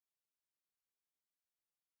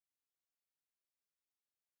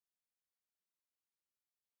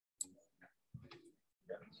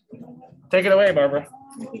Take it away, Barbara.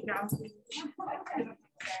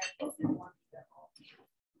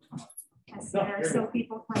 There are still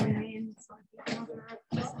people coming in.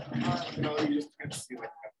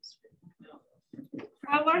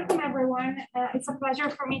 Welcome, everyone. It's a pleasure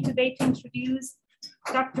for me today to introduce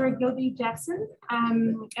Dr. Gilby Jepson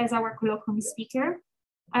as our colloquium speaker.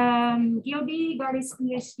 Gilby got his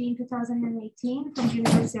PhD in 2018 from the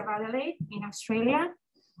University of Adelaide in Australia.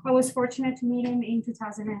 I was fortunate to meet him in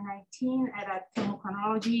 2019 at a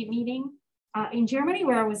thermochronology meeting in Germany,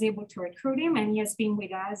 where I was able to recruit him, and he has been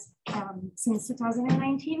with us since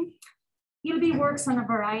 2019. Gilby works on a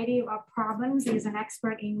variety of problems. He's an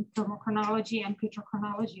expert in thermochronology and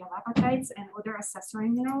petrochronology of apatites and other accessory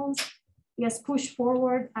minerals. He has pushed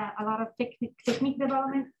forward a lot of technique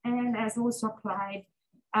development and has also applied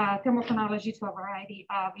thermochronology to a variety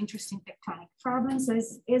of interesting tectonic problems.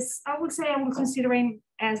 I would say I would consider him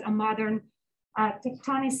as a modern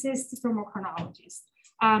tectonicist thermochronologist.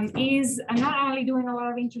 He's not only doing a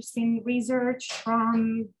lot of interesting research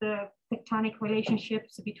from the tectonic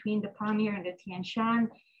relationships between the Pamir and the Tian Shan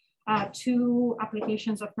to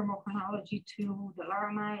applications of thermochronology to the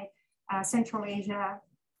Laramide, Central Asia,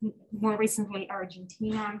 more recently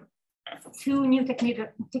Argentina, to new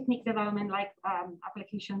technique development like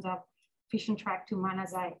applications of fission track to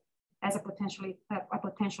monazite as a potential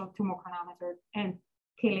thermochronometer and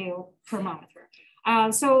paleothermometer.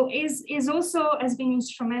 So is also has been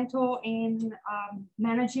instrumental in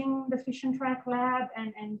managing the fission track lab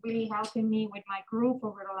and really helping me with my group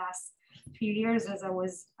over the last few years as I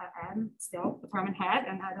am still the department head,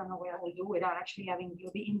 and I don't know what I will do without actually having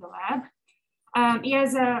Gilby in the lab. He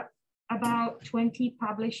has about 20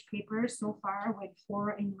 published papers so far, with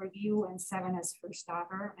 4 in review and 7 as first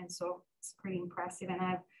author, and so it's pretty impressive. And I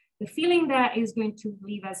have the feeling that he's going to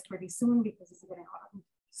leave us pretty soon because it's getting hot.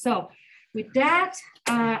 So with that,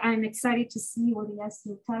 I'm excited to see what he has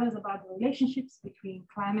to tell us about the relationships between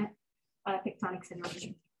climate, tectonics, and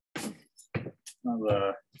erosion.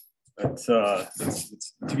 Well, it's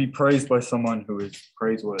to be praised by someone who is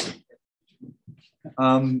praiseworthy.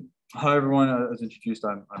 Hi everyone, as introduced,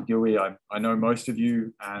 I'm Gilby. I know most of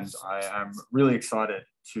you, and I am really excited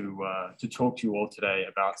to talk to you all today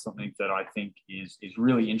about something that I think is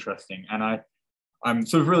really interesting. And I'm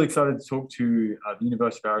sort of really excited to talk to the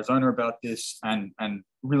University of Arizona about this, and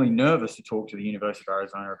really nervous to talk to the University of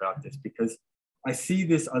Arizona about this, because I see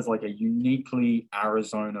this as like a uniquely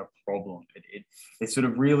Arizona problem. It sort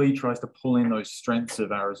of really tries to pull in those strengths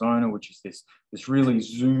of Arizona, which is this really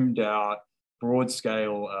zoomed out, broad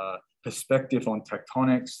scale perspective on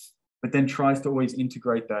tectonics, but then tries to always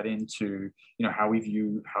integrate that into, how do we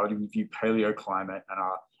view paleoclimate and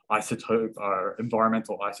our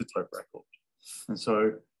environmental isotope record. And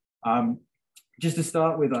so just to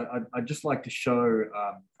start with, I'd just like to show,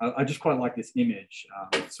 I just quite like this image.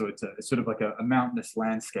 So it's sort of like a mountainous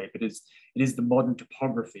landscape. It is the modern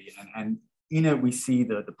topography, and in it we see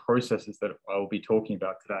the processes that I will be talking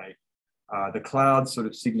about today. The clouds sort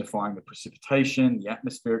of signifying the precipitation, the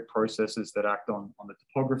atmospheric processes that act on the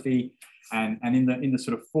topography, and in the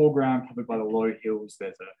sort of foreground, covered by the low hills,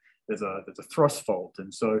 there's a thrust fault,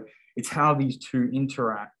 and so it's how these two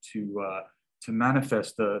interact to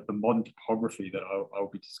manifest the modern topography that I'll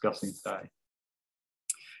be discussing today.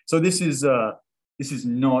 So this is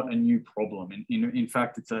not a new problem. In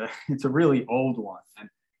fact, it's a really old one, and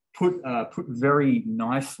put very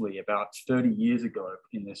nicely about 30 years ago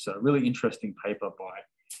in this really interesting paper by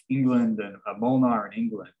England and Molnar in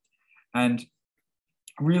England. And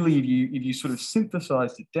really, if you sort of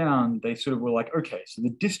synthesized it down, they sort of were like, okay, so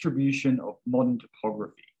the distribution of modern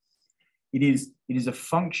topography, it is a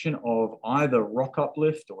function of either rock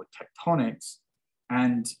uplift or tectonics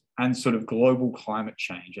and sort of global climate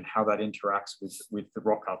change and how that interacts with the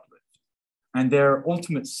rock uplift. And their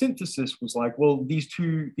ultimate synthesis was like, well, these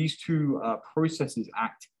two processes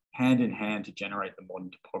act hand in hand to generate the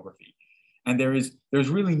modern topography. And there's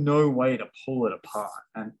really no way to pull it apart.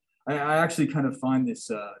 And I actually kind of find this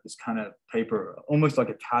kind of paper almost like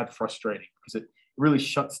a tad frustrating, because it really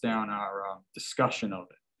shuts down our discussion of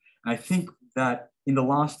it. And I think that in the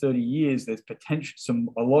last 30 years, there's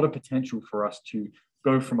a lot of potential for us to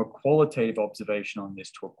go from a qualitative observation on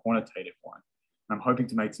this to a quantitative one. I'm hoping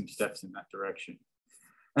to make some steps in that direction.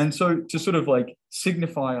 And so to sort of like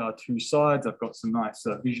signify our two sides, I've got some nice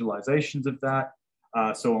visualizations of that.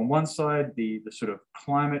 So on one side, the sort of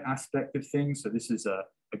climate aspect of things. So this is a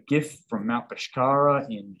GIF from Mount Bashkara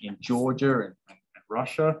in Georgia and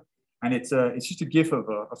Russia. And it's just a GIF of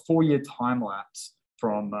a 4-year time lapse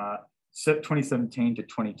from 2017 to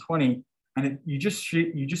 2020. And you just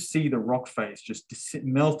see the rock face just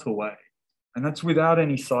melt away. And that's without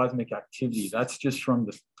any seismic activity. That's just from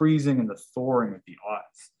the freezing and the thawing of the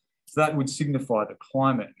ice. So that would signify the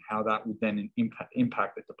climate and how that would then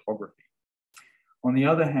impact the topography. On the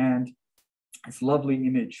other hand, this lovely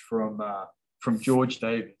image from George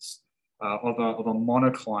Davis of a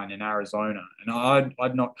monocline in Arizona. And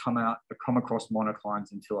I'd not come across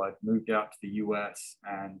monoclines until I'd moved out to the US,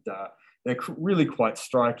 and they're really quite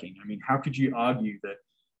striking. I mean, how could you argue that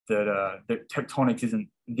tectonics isn't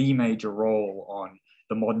the major role on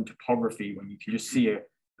the modern topography when you can just see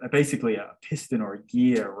basically a piston or a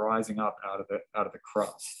gear rising up out of the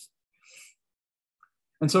crust?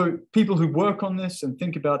 And so people who work on this and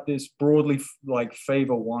think about this broadly like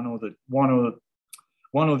favor one or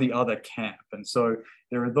the other camp. And so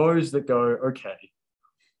there are those that go, okay,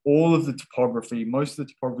 all of the topography, most of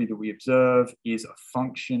the topography that we observe is a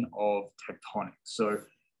function of tectonics. So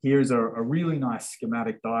here's a really nice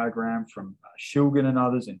schematic diagram from Shilgan and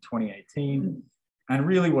others in 2018. And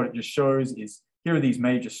really what it just shows is here are these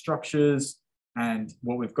major structures. And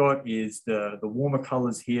what we've got is the warmer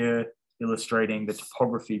colors here illustrating the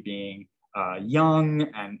topography being young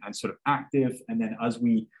and sort of active. And then as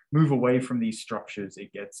we move away from these structures,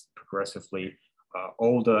 it gets progressively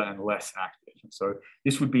older and less active. And so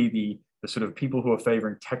this would be the sort of people who are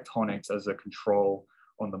favoring tectonics as a control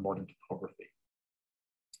on the modern topography.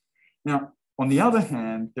 Now, on the other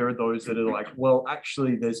hand, there are those that are like, well,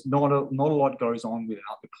 actually, there's not a lot goes on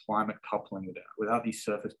without the climate coupling without these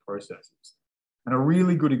surface processes. And a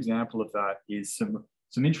really good example of that is some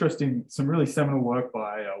really seminal work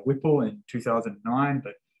by Whipple in 2009,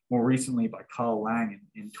 but more recently by Carl Lang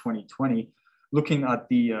in 2020, looking at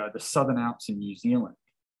the Southern Alps in New Zealand.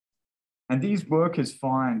 And these workers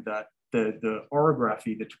find that the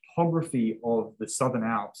orography, the topography of the Southern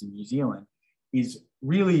Alps in New Zealand is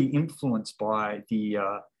really influenced by the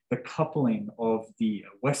coupling of the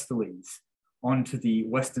westerlies onto the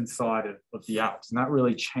western side of the Alps. And that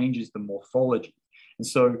really changes the morphology. And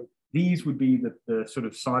so these would be the sort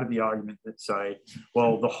of side of the argument that say,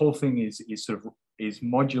 well, the whole thing is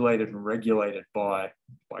modulated and regulated by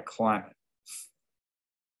climate.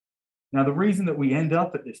 Now, the reason that we end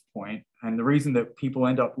up at this point, and the reason that people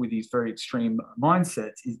end up with these very extreme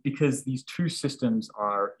mindsets, is because these two systems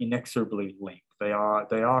are inexorably linked. They are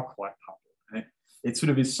quite coupled. And it sort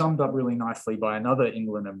of is summed up really nicely by another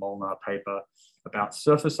England and Molnar paper about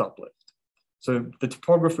surface uplift. So the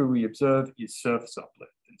topography we observe is surface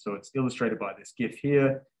uplift. And so it's illustrated by this GIF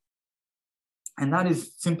here. And that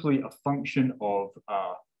is simply a function of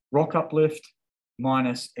rock uplift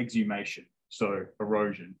minus exhumation, so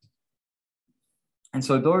erosion. And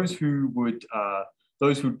so those who would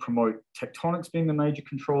promote tectonics being the major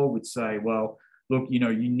control would say, well, look, you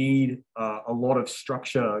need a lot of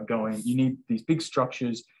structure going. You need these big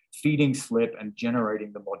structures feeding slip and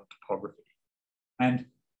generating the modern topography. And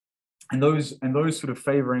those sort of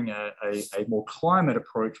favoring a more climate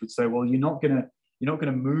approach would say, well, you're not gonna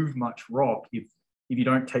move much rock if you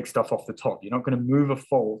don't take stuff off the top. You're not going to move a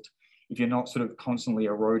fault if you're not sort of constantly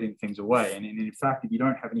eroding things away. And in fact, if you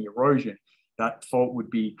don't have any erosion, that fault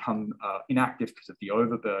would become inactive because of the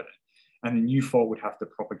overburden, and the new fault would have to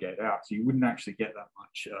propagate out. So you wouldn't actually get that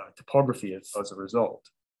much topography as a result.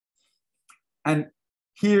 And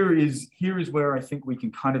here is where I think we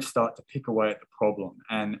can kind of start to pick away at the problem.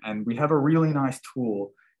 And we have a really nice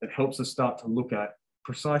tool that helps us start to look at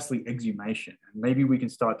precisely exhumation. And maybe we can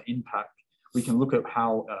start to we can look at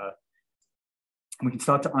how, we can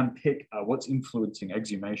start to unpick what's influencing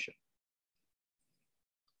exhumation.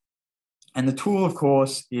 And the tool, of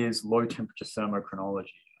course, is low temperature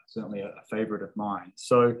thermochronology, certainly a favorite of mine.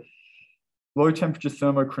 So low temperature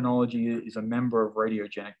thermochronology is a member of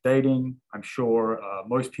radiogenic dating. I'm sure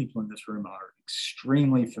most people in this room are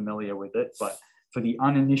extremely familiar with it, but for the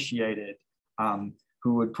uninitiated,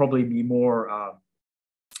 who would probably be more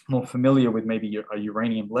familiar with maybe a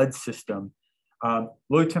uranium lead system,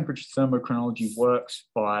 low temperature thermochronology works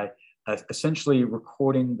by essentially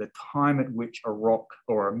recording the time at which a rock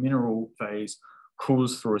or a mineral phase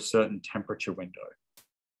cools through a certain temperature window.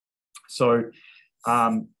 So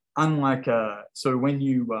unlike, so when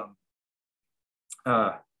you,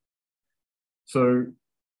 for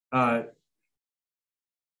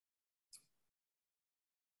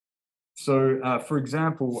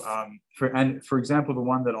example, for example, the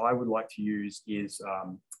one that I would like to use is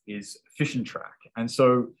fission track. And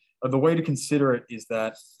so the way to consider it is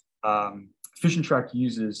that fission track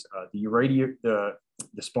uses the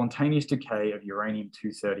spontaneous decay of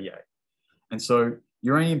uranium-238. And so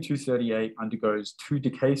uranium-238 undergoes two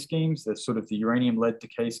decay schemes. There's sort of the uranium-lead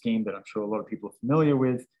decay scheme that I'm sure a lot of people are familiar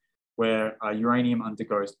with, where uranium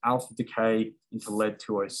undergoes alpha decay into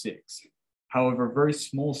lead-206. However, a very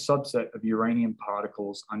small subset of uranium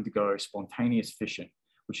particles undergo spontaneous fission,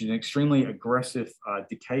 which is an extremely aggressive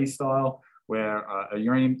decay style where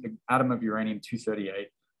an atom of uranium-238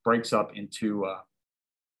 breaks up into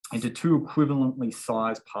two equivalently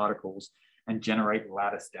sized particles and generate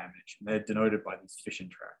lattice damage. And they're denoted by these fission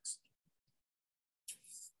tracks.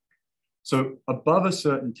 So above a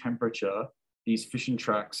certain temperature, these fission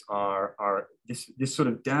tracks this sort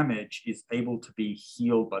of damage is able to be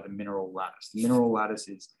healed by the mineral lattice. The mineral lattice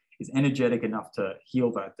is energetic enough to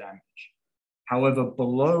heal that damage. However,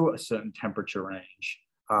 below a certain temperature range,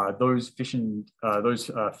 those fission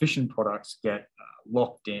products get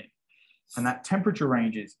locked in. And that temperature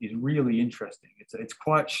range is really interesting. It's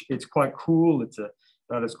quite cool. It's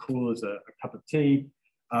about as cool as a cup of tea,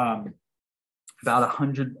 about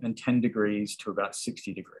 110 degrees to about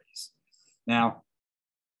 60 degrees. Now,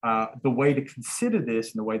 the way to consider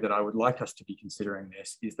this, and the way that I would like us to be considering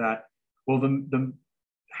this, is that, well,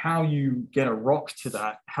 how you get the rock to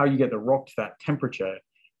that temperature,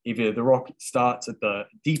 if the rock starts at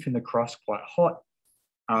deep in the crust, quite hot,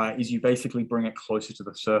 is you basically bring it closer to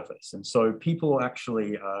the surface. And so people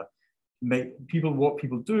actually what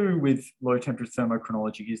people do with low temperature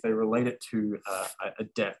thermochronology is they relate it to a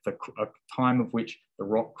depth, a time of which the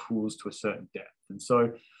rock cools to a certain depth. And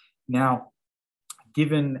so now,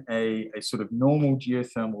 given a sort of normal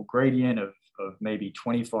geothermal gradient of maybe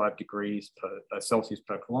 25 degrees Celsius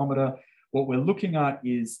per kilometer, what we're looking at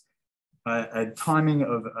is a timing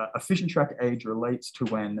of a fission track age relates to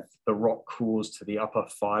when the rock cools to the upper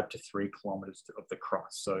 5 to 3 kilometers of the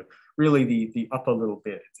crust. So really the upper little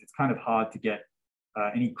bit, it's kind of hard to get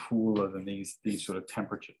any cooler than these sort of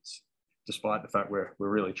temperatures, despite the fact we're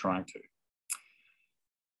really trying to.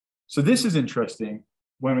 So this is interesting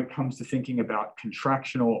when it comes to thinking about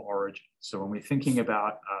contractional origin. So when we're thinking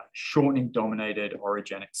about shortening dominated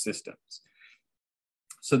orogenic systems.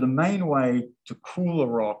 So the main way to cool a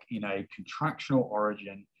rock in a contractional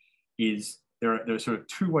origin is there are sort of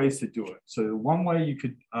two ways to do it. So one way you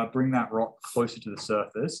could bring that rock closer to the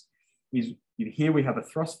surface is here we have a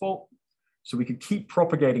thrust fault. So we could keep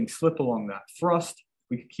propagating slip along that thrust.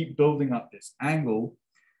 We could keep building up this angle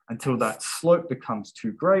until that slope becomes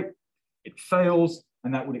too great. It fails,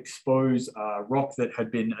 and that would expose rock that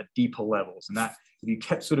had been at deeper levels. And that if you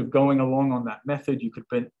kept sort of going along on that method, you could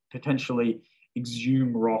potentially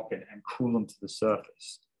exhume rock and cool them to the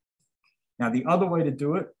surface. Now, the other way to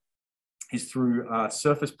do it is through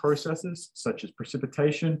surface processes such as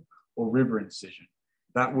precipitation or river incision.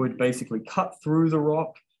 That would basically cut through the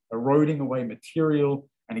rock, eroding away material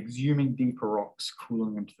and exhuming deeper rocks,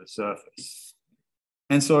 cooling them to the surface.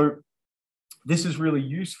 And so this is really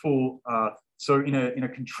useful. So in a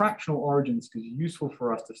contractional origin, it's useful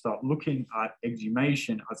for us to start looking at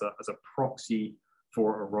exhumation as a proxy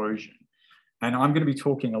for erosion. And I'm going to be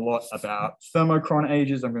talking a lot about thermochron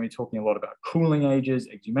ages. I'm going to be talking a lot about cooling ages,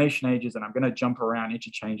 exhumation ages, and I'm going to jump around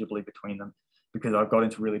interchangeably between them because I've got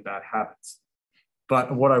into really bad habits.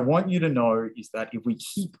 But what I want you to know is that if we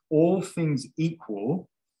keep all things equal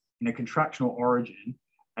in a contractional origin,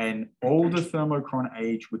 an older thermochron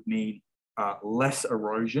age would mean less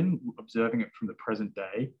erosion, observing it from the present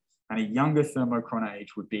day, and a younger thermochron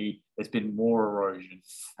age would be there's been more erosion.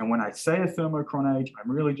 And when I say a thermochron age,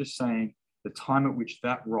 I'm really just saying the time at which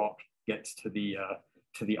that rock gets to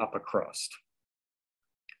the upper crust.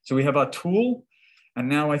 So we have our tool, and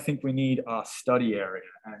now I think we need our study area.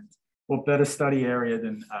 And what better study area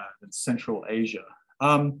than Central Asia?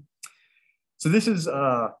 So this is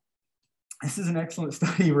an excellent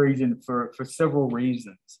study region for several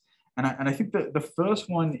reasons. And I think that the first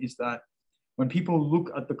one is that when people look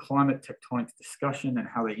at the climate tectonics discussion and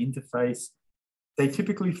how they interface, they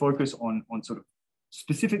typically focus on sort of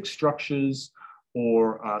specific structures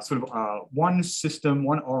or one system,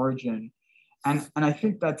 one origin. And I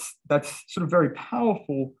think that's sort of very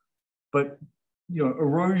powerful, but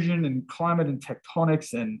erosion and climate and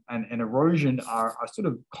tectonics and erosion are sort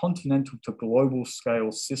of continental to global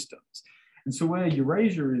scale systems. And so where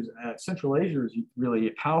Eurasia is, Central Asia is really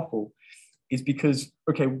powerful is because,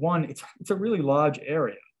 okay, one, it's a really large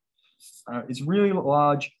area. It's really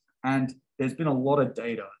large, and there's been a lot of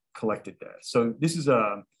data collected there. So this is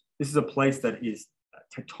a place that is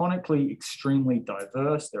tectonically extremely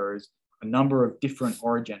diverse. There is a number of different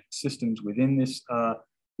orogenic systems within this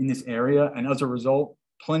area, and as a result,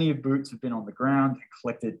 plenty of boots have been on the ground and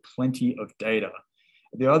collected plenty of data.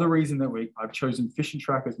 The other reason that I've chosen fission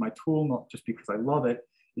track as my tool, not just because I love it,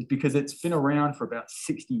 is because it's been around for about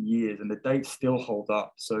 60 years and the dates still hold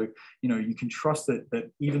up. So, you can trust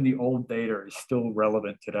that even the old data is still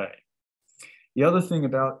relevant today. The other thing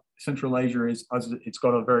about Central Asia is it's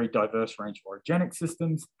got a very diverse range of orogenic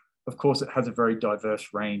systems. Of course, it has a very diverse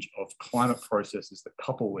range of climate processes that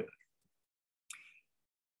couple with it.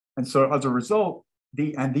 And so as a result,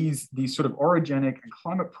 these sort of orogenic and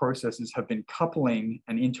climate processes have been coupling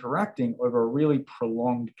and interacting over a really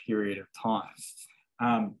prolonged period of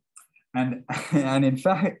time. And in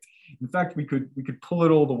fact, we could pull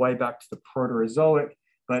it all the way back to the Proterozoic,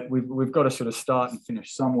 but we've got to sort of start and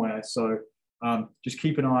finish somewhere. So just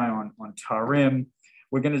keep an eye on Tarim.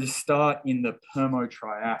 We're going to just start in the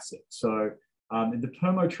Permo-Triassic. So in the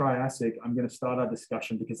Permo-Triassic, I'm going to start our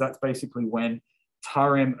discussion because that's basically when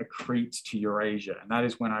Tarim accretes to Eurasia, and that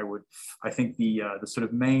is when I think the sort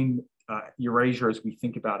of main Eurasia as we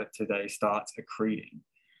think about it today starts accreting.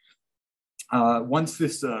 Once the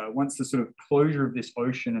sort of closure of this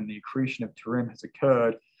ocean and the accretion of Tarim has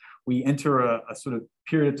occurred, we enter a sort of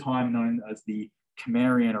period of time known as the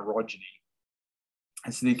Cambrian orogeny.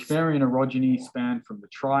 And so the Cambrian orogeny spanned from the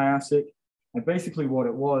Triassic, and basically what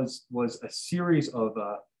it was a series of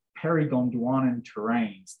peri-Gondwanan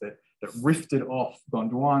terrains that rifted off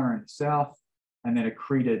Gondwana in the south and then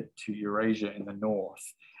accreted to Eurasia in the north.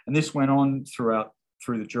 And this went on through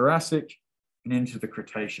the Jurassic and into the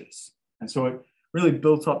Cretaceous. And so it really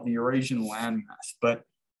built up the Eurasian landmass. But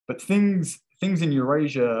things in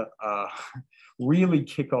Eurasia really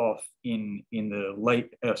kick off in the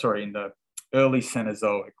early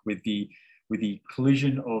Cenozoic with the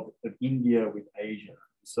collision of India with Asia.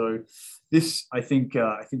 So this, I think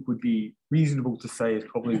would be reasonable to say is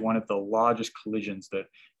probably one of the largest collisions that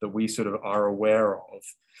we sort of are aware of.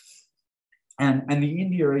 And the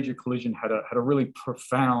India-Asia collision had a really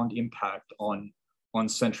profound impact on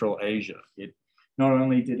Central Asia. It not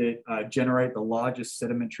only did it generate the largest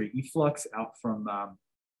sedimentary efflux out from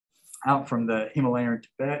the Himalaya and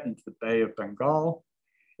Tibet into the Bay of Bengal.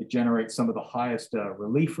 It generates some of the highest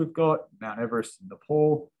relief we've got, Mount Everest in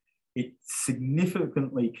Nepal. It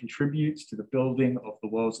significantly contributes to the building of the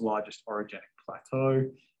world's largest orogenic plateau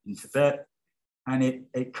in Tibet. And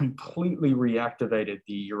it completely reactivated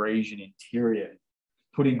the Eurasian interior,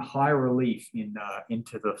 putting high relief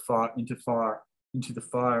into the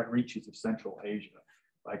far reaches of Central Asia,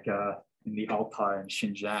 like in the Altai and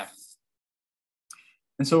Xinjiang.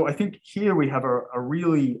 And so I think here we have a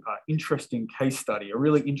really interesting case study, a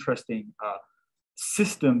really interesting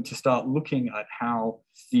system to start looking at how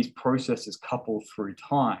these processes couple through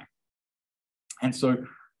time. And so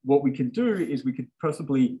what we can do is we could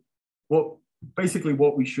possibly, what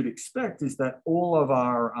we should expect is that all of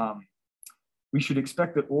our, we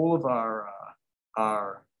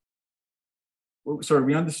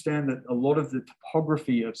understand that a lot of the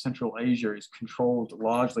topography of Central Asia is controlled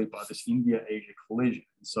largely by this India-Asia collision.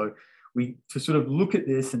 So to sort of look at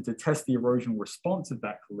this and to test the erosional response of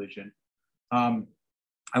that collision,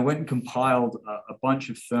 I went and compiled a bunch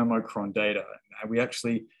of thermochron data. And we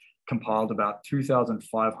actually compiled about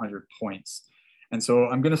 2,500 points. And so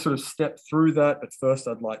I'm going to sort of step through that, but first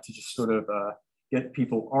I'd like to just sort of get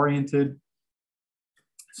people oriented.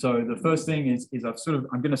 So the first thing is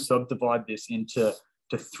I'm going to subdivide this into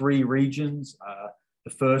three regions.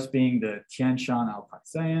 The first being the Tian Shan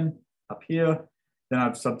Alpine up here. Then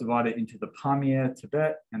I've subdivided into the Pamir,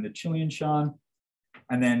 Tibet, and the Chilean Shan.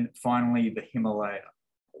 And then finally the Himalaya.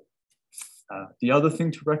 The other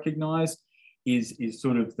thing to recognize is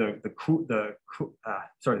sort of the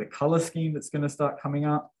color scheme that's going to start coming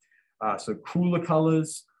up. So cooler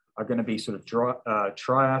colors are going to be sort of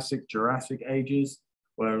Triassic, Jurassic ages,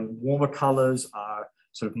 where warmer colors are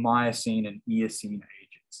sort of Miocene and Eocene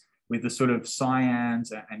ages, with the sort of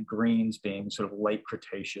cyans and greens being sort of late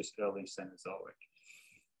Cretaceous, early Cenozoic.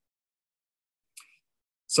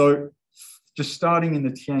 So just starting in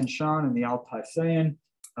the Tian Shan and the Altai-Shan,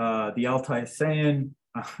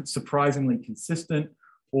 surprisingly consistent.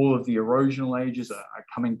 All of the erosional ages are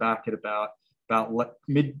coming back at about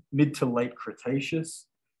mid to late Cretaceous.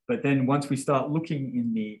 But then once we start looking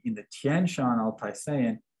in the Tian Shan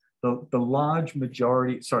Altai-Shan, the large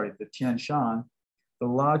majority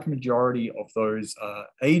of those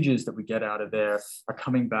ages that we get out of there are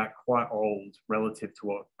coming back quite old relative to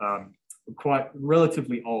what, quite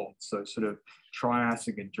relatively old. So sort of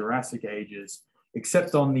Triassic and Jurassic ages,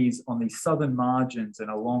 except on these southern margins and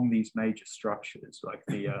along these major structures like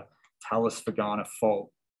the Talus Fergana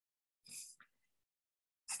Fault.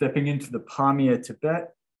 Stepping into the Pamir,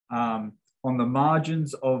 Tibet, on the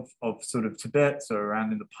margins of sort of Tibet, so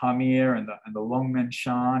around in the Pamir and the Longmen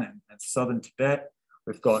Shan and southern Tibet,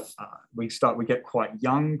 we get quite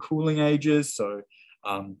young cooling ages. So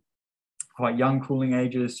quite young cooling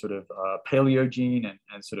ages, sort of Paleogene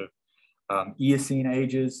and sort of Eocene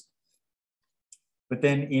ages. But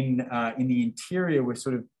then in the interior, we're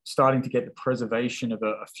sort of starting to get the preservation of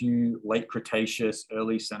a few late Cretaceous,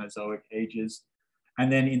 early Cenozoic ages. And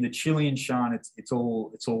then in the Chilean Shan, it's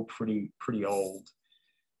all pretty old.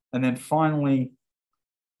 And then finally,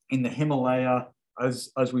 in the Himalaya, as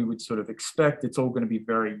we would sort of expect, it's all going to be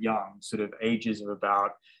very young, sort of ages of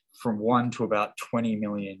about from 1 to about 20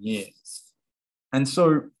 million years. And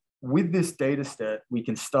so with this data set, we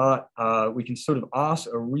can sort of ask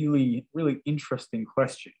a really interesting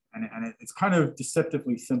question. And it's kind of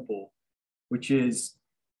deceptively simple, which is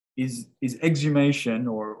exhumation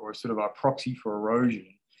or sort of our proxy for erosion,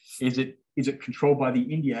 is it controlled by the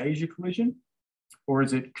India-Asia collision, or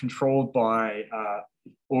is it controlled by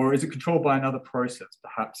another process,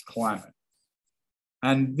 perhaps climate?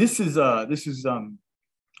 And this is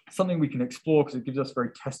something we can explore because it gives us very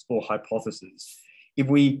testable hypotheses.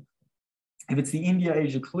 If it's the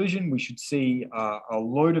India-Asia collision, we should see a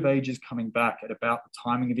load of ages coming back at about the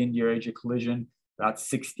timing of India-Asia collision, about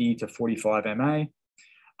 60 to 45 MA.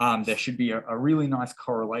 There should be a really nice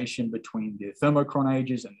correlation between the thermochron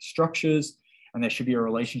ages and the structures, and there should be a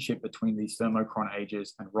relationship between these thermochron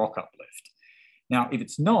ages and rock uplift. Now, if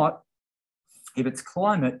it's not, if it's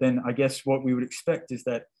climate, then I guess what we would expect is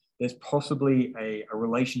that there's possibly a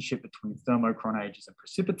relationship between thermochron ages and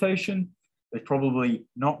precipitation. There's probably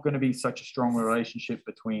not going to be such a strong relationship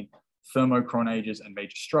between thermochron ages and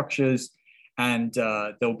major structures, and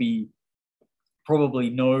there'll be probably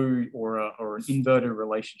no or an inverted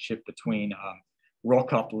relationship between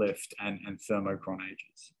rock uplift and thermochron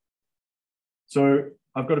ages. So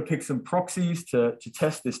I've got to pick some proxies to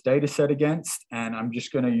test this data set against, and I'm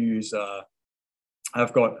just going to use,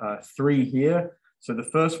 I've got 3 here. So the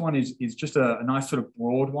first one is just a nice sort of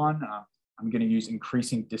broad one. I'm going to use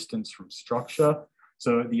increasing distance from structure.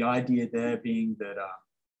 So the idea there being that,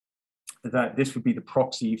 that this would be the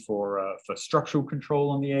proxy for structural control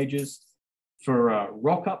on the ages. For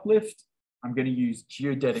rock uplift, I'm going to use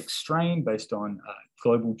geodetic strain based on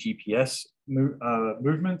global GPS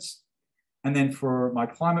movements. And then for my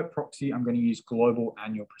climate proxy, I'm going to use global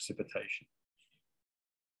annual precipitation.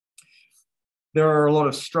 There are a lot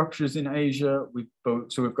of structures in Asia,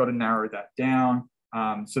 so we've got to narrow that down.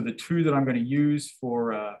 So the 2 that I'm going to use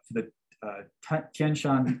for the Tian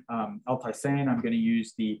Shan Altai Seine, I'm going to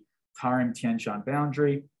use the Tarim Tian Shan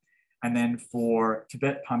boundary. And then for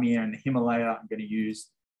Tibet, Pamir, and the Himalaya, I'm going to use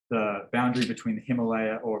the boundary between the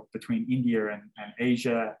Himalaya or between India and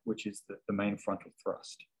Asia, which is the main frontal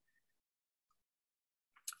thrust.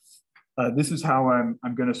 This is how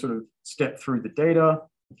I'm going to sort of step through the data.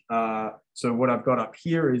 So what I've got up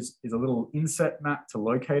here is a little inset map to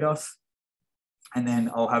locate us. And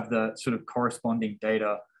then I'll have the sort of corresponding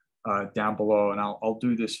data down below, and I'll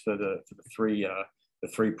do this for the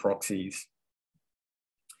 3 proxies.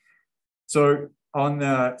 So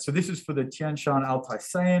so this is for the Tian Shan Altai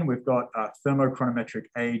Seine. We've got thermochronometric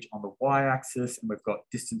age on the y-axis, and we've got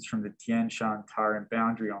distance from the Tian Shan Tarim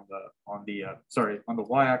boundary on the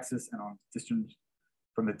y-axis, and on distance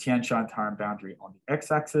from the Tian Shan Tarim boundary on the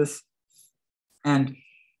x-axis. And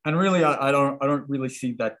really, I don't really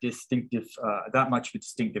see that distinctive, that much of a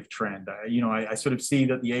distinctive trend. I sort of see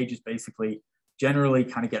that the ages basically generally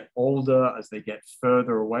kind of get older as they get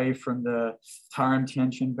further away from the Tarim Tian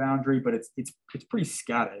Shan boundary, but it's pretty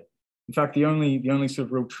scattered. In fact, the only sort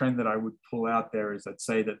of real trend that I would pull out there is I'd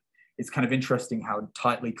say that it's kind of interesting how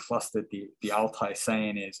tightly clustered the Altai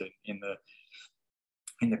Seine is in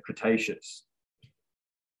the Cretaceous.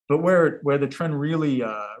 But where the trend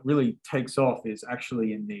really takes off is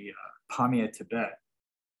actually in the Pamir, Tibet.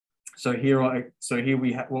 So here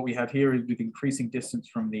what we have here is with increasing distance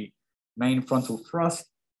from the main frontal thrust,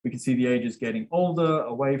 we can see the ages getting older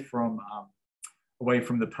away from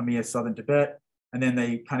the Pamir, southern Tibet, and then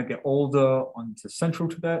they kind of get older onto central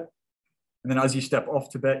Tibet. And then as you step off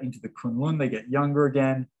Tibet into the Kunlun, they get younger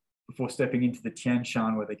again before stepping into the Tian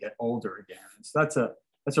Shan, where they get older again. And so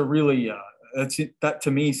that's a really that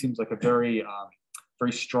to me seems like a very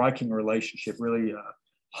striking relationship, really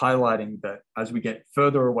highlighting that as we get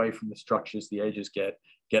further away from the structures, the ages get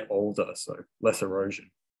older, so less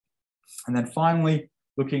erosion. And then finally,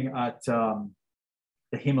 looking at the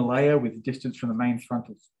Himalaya with the distance from the main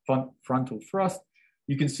frontal thrust,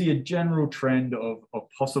 you can see a general trend of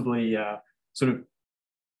possibly sort of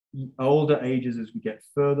older ages as we get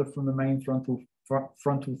further from the main frontal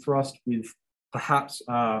thrust, with perhaps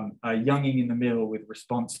a younging in the middle with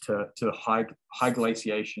response to high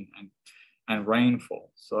glaciation and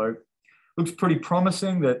rainfall. So looks pretty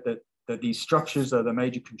promising that these structures are the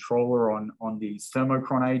major controller on these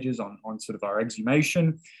thermochron ages, on sort of our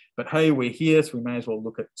exhumation. But hey, we're here, so we may as well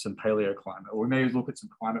look at some paleoclimate, or we may as well look at some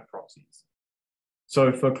climate proxies.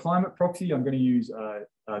 So for climate proxy, I'm going to use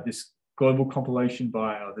this global compilation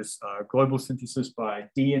by this global synthesis by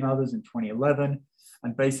D and others in 2011,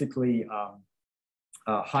 and basically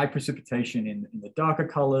high precipitation in the darker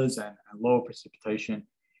colors and lower precipitation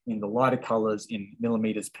in the lighter colors in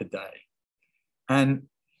millimeters per day. And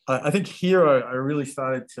I think here I really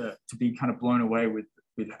started to be kind of blown away with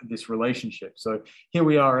this relationship. So here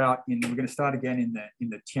we are out in, we're going to start again in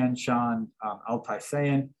the Tian Shan Altai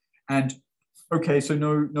Sayan. And okay, so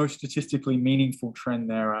no statistically meaningful trend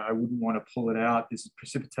there. I wouldn't want to pull it out. This is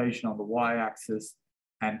precipitation on the y-axis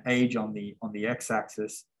and age on the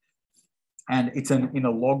x-axis. And it's in a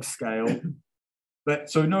log scale. But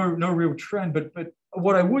so no real trend. But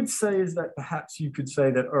what I would say is that perhaps you could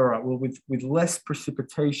say that, all right, well, with less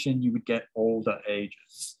precipitation, you would get older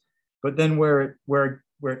ages. But then where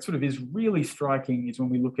it sort of is really striking is when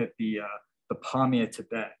we look at the Pamir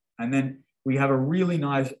Tibet. And then we have a really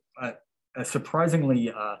nice, surprisingly,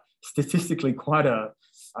 statistically quite a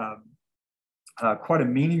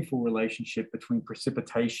meaningful relationship between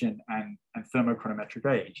precipitation and thermochronometric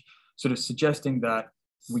age, sort of suggesting that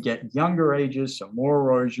we get younger ages, so more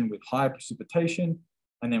erosion with higher precipitation,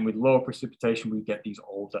 and then with lower precipitation, we get these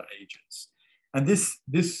older ages. And this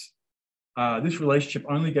relationship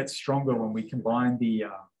only gets stronger when we combine the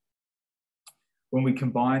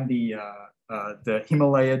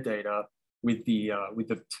Himalaya data with the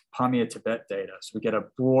Pamir Tibet data. So we get a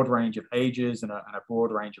broad range of ages and a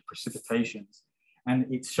broad range of precipitations. And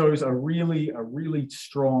it shows a really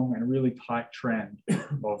strong and really tight trend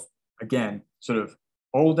of, again, sort of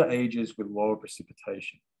older ages with lower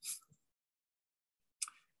precipitation.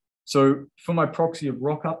 So for my proxy of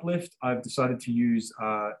rock uplift, I've decided to use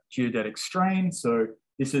geodetic strain. So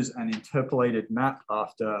this is an interpolated map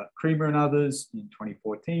after Creamer and others in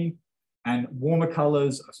 2014. And warmer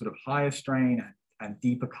colors are sort of higher strain and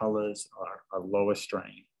deeper colors are lower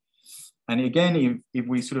strain. And again, if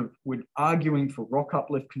we sort of were arguing for rock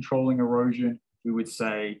uplift controlling erosion, we would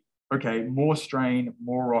say, okay, more strain,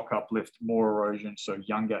 more rock uplift, more erosion, so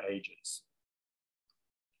younger ages.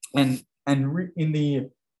 And in the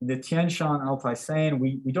Tian Shan Altai Sayan,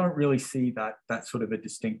 we don't really see that sort of a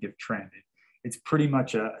distinctive trend. It's pretty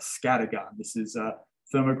much a scattergun. This is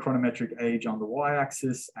thermochronometric age on the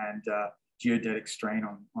y-axis and geodetic strain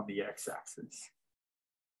on the x-axis.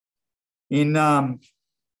 In the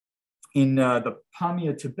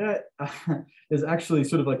Pamir Tibet, there's actually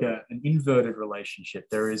sort of like an inverted relationship.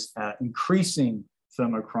 There is increasing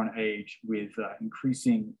thermochron age with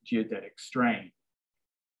increasing geodetic strain.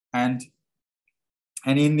 And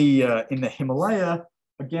in the Himalaya,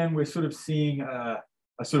 again, we're sort of seeing a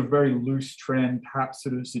sort of very loose trend, perhaps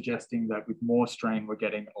sort of suggesting that with more strain, we're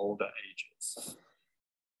getting older ages.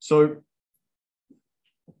 So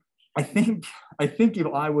I think if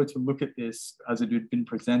I were to look at this as it had been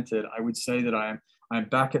presented, I would say that I'm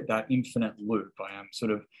back at that infinite loop. I am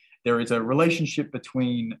sort of, there is a relationship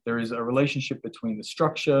between the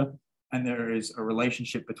structure and there is a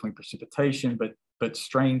relationship between precipitation, but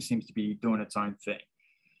strain seems to be doing its own thing.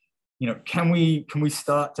 You know, can we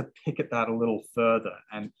start to pick at that a little further?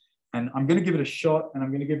 And I'm going to give it a shot, and I'm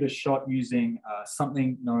going to give it a shot using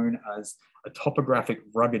something known as a topographic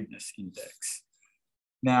ruggedness index.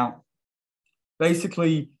 Now,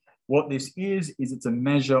 basically, what this is it's a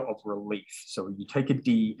measure of relief. So you take a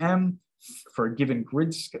DEM for a given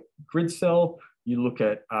grid cell, you look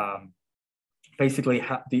at basically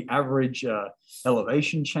the average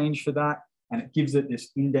elevation change for that, and it gives it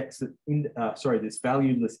this index, this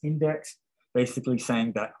valueless index, basically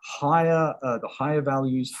saying that the higher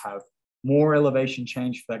values have more elevation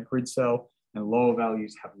change for that grid cell, and lower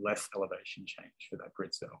values have less elevation change for that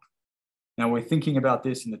grid cell. Now we're thinking about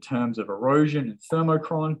this in the terms of erosion and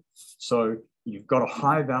thermochron. So you've got a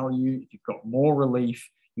high value, if you've got more relief,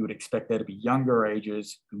 you would expect there to be younger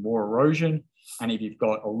ages and more erosion. And if you've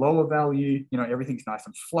got a lower value, you know, everything's nice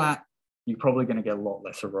and flat, you're probably going to get a lot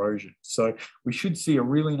less erosion. So we should see a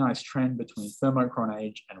really nice trend between thermochron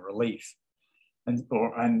age and relief and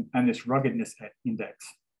this ruggedness index.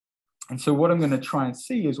 And so what I'm going to try and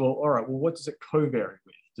see is, well, all right, well, what does it covary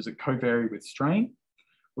with? Does it covary with strain?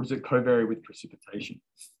 Or does it covary with precipitation?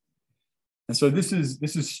 And so this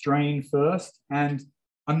is strain first, and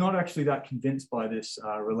I'm not actually that convinced by this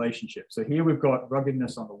relationship. So here we've got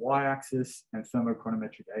ruggedness on the y-axis and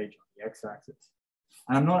thermochronometric age on the x-axis.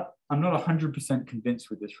 And I'm not 100% convinced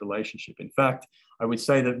with this relationship. In fact, I would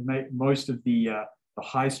say that most of the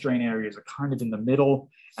high strain areas are kind of in the middle,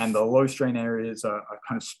 and the low strain areas are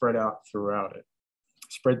kind of spread throughout it.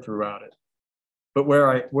 But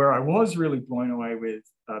where I was really blown away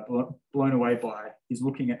by is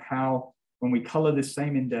looking at how, when we color this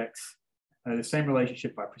same index the same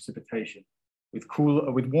relationship by precipitation, with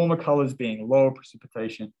warmer colors being lower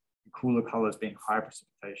precipitation and cooler colors being higher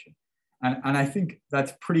precipitation. And I think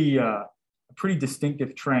that's a pretty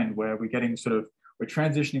distinctive trend where we're getting we're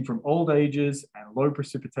transitioning from old ages and low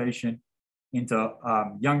precipitation into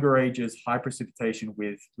younger ages, high precipitation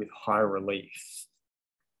with high relief.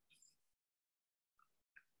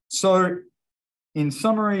 So in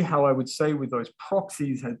summary, how I would say with those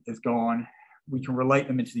proxies has gone, we can relate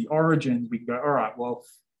them into the origins. We can go, all right, well,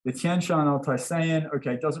 the Tian Shan Altai-Shan,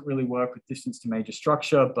 okay, doesn't really work with distance to major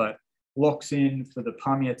structure, but locks in for the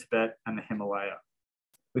Pamir Tibet and the Himalaya.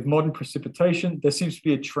 With modern precipitation, there seems to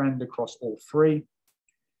be a trend across all three.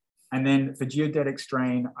 And then for geodetic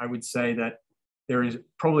strain, I would say that there is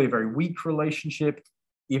probably a very weak relationship,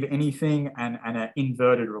 if anything, and an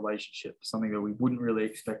inverted relationship, something that we wouldn't really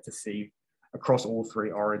expect to see across all three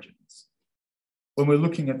origins. When we're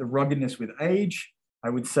looking at the ruggedness with age, I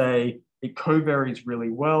would say it co-varies really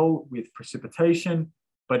well with precipitation,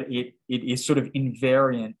 but it is sort of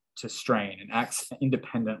invariant to strain and acts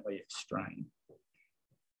independently of strain.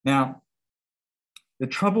 Now, the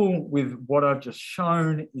trouble with what I've just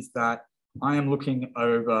shown is that I am looking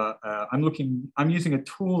over, I'm using a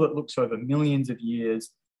tool that looks over millions of years,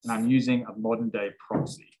 and I'm using a modern day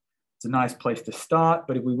proxy. It's a nice place to start,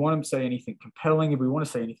 but if we want to say anything compelling, if we want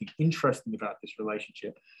to say anything interesting about this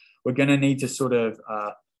relationship, we're going to need to sort of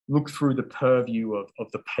look through the purview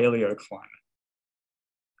of the paleoclimate.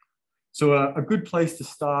 So a good place to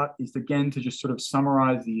start is, again, to just sort of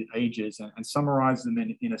summarize the ages and summarize them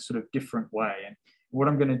in a sort of different way. And what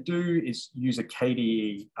I'm going to do is use a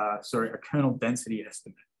KDE, a kernel density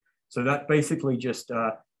estimate. So that basically just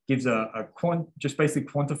gives just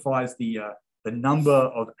basically quantifies the number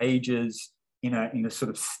of ages in a sort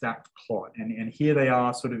of stacked plot. And here they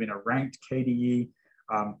are sort of in a ranked KDE,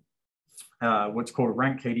 what's called a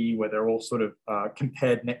ranked KDE, where they're all sort of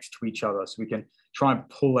compared next to each other. So we can try and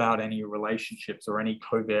pull out any relationships or any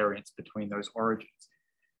covariance between those origins.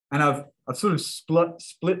 And I've sort of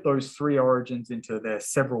split those three origins into their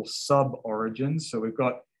several sub-origins. So we've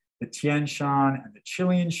got the Tian Shan and the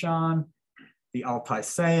Chilean Shan, the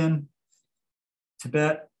Altai-Shan,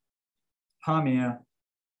 Tibet, Pamir,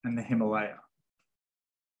 and the Himalaya.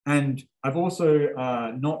 And I've also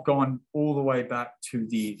not gone all the way back to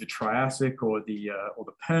the Triassic or the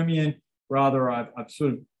Permian. Rather, I've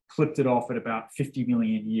sort of clipped it off at about 50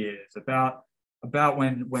 million years, about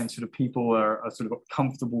when sort of people are sort of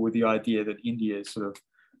comfortable with the idea that India is sort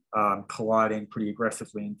of colliding pretty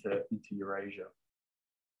aggressively into Eurasia.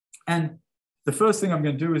 And the first thing I'm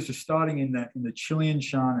going to do is just starting in the Chilean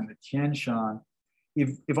Shan and the Tian Shan.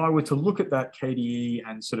 If I were to look at that KDE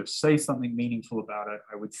and sort of say something meaningful about it,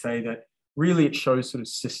 I would say that really it shows sort of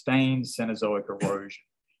sustained Cenozoic erosion.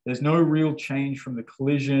 There's no real change from the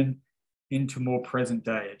collision into more present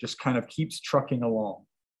day. It just kind of keeps trucking along.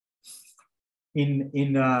 In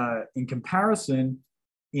comparison,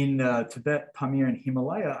 in Tibet, Pamir, and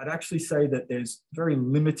Himalaya, I'd actually say that there's very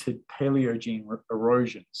limited Paleogene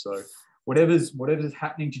erosion. So whatever's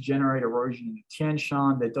happening to generate erosion in the Tian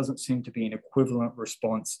Shan, there doesn't seem to be an equivalent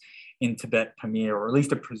response in Tibet, Pamir, or at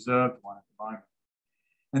least a preserved one at the moment.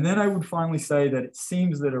 And then I would finally say that it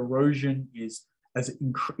seems that erosion is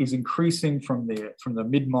increasing from the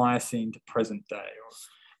mid-Miocene to present day,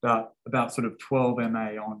 or about sort of 12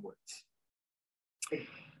 MA onwards.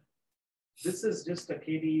 This is just a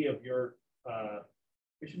KDE of your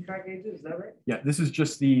mission track ages, is that right? Yeah, this is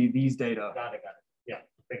just these data. Got it. Yeah,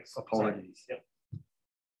 thanks. Apologies. Yep.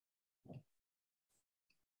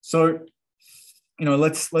 So,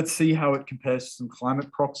 let's see how it compares to some climate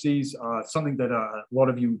proxies. Something that a lot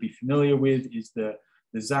of you would be familiar with is the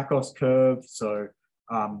Zakos curve. So,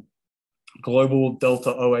 global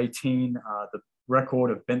delta 018, the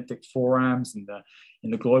record of benthic forams in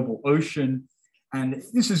the global ocean. And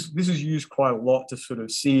this is used quite a lot to sort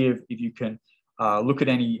of see if you can look at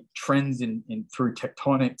any trends through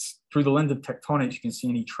tectonics. Through the lens of tectonics, you can see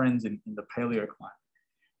any trends in the paleoclimate.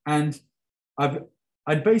 And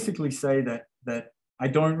I'd basically say that I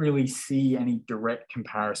don't really see any direct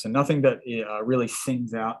comparison, nothing that really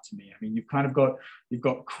sings out to me. I mean, you've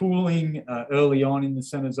got cooling early on in the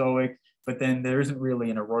Cenozoic, but then there isn't really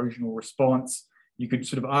an erosional response. You could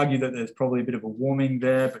sort of argue that there's probably a bit of a warming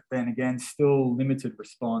there, but then again, still limited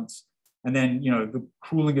response. And then, the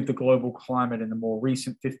cooling of the global climate in the more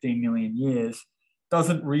recent 15 million years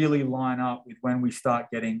doesn't really line up with when we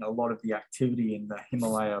start getting a lot of the activity in the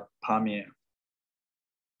Himalaya Pamir.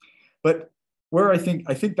 But where I think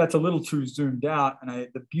that's a little too zoomed out, and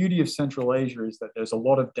the beauty of Central Asia is that there's a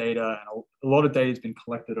lot of data, and a lot of data has been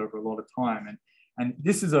collected over a lot of time. And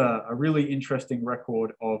this is a really interesting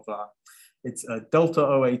record of it's a delta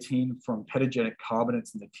O18 from pedogenic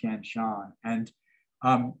carbonates in the Tian Shan. And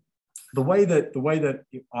the way that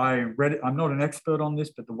I read it, I'm not an expert on this,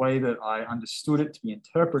 but the way that I understood it to be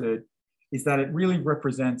interpreted is that it really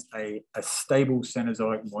represents a stable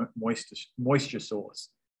Cenozoic moisture source.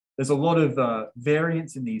 There's a lot of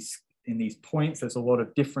variance in these points. There's a lot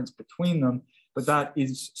of difference between them, but that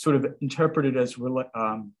is sort of interpreted as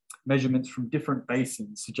measurements from different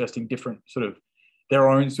basins, suggesting different sort of their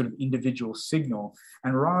own sort of individual signal.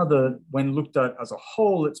 And rather, when looked at as a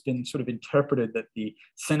whole, it's been sort of interpreted that the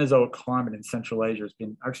Cenozoic climate in Central Asia has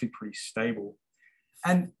been actually pretty stable.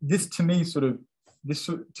 And this to me sort of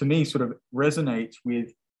resonates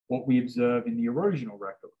with what we observe in the erosional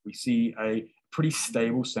record. We see a pretty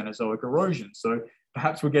stable Cenozoic erosion. So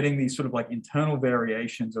perhaps we're getting these sort of like internal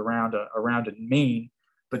variations around a mean,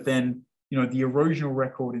 but then, you know, the erosional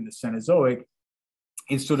record in the Cenozoic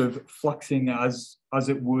is sort of fluxing as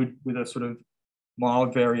it would with a sort of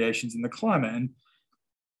mild variations in the climate. And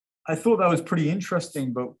I thought that was pretty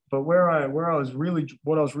interesting, but what I was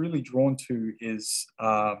really drawn to is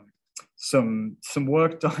some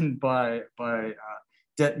work done by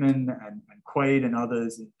Detman and Quaid and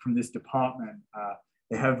others from this department.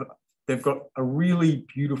 They've got a really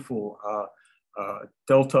beautiful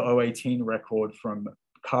delta O18 record from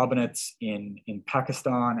carbonates in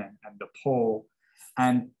Pakistan and Nepal,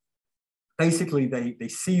 and basically they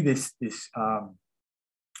see this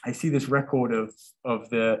record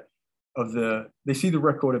they see the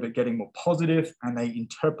record of it getting more positive, and they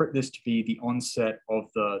interpret this to be the onset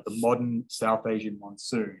of the modern South Asian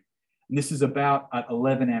monsoon. And this is about at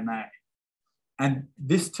 11 MA. And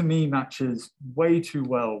this to me matches way too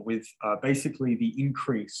well with basically the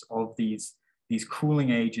increase of these cooling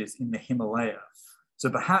ages in the Himalaya. So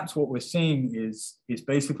perhaps what we're seeing is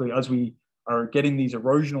basically as we are getting these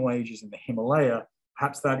erosional ages in the Himalaya,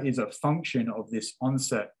 perhaps that is a function of this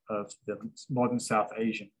onset of the modern South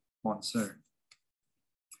Asian monsoon.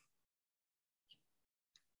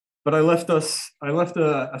 But I left a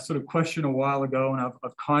sort of question a while ago, and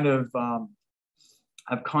I've kind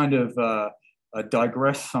of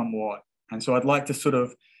digressed somewhat. And so I'd like to sort of,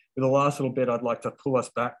 with the last little bit, I'd like to pull us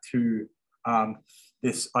back to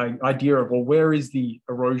this idea of, well, where is the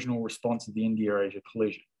erosional response of the India-Asia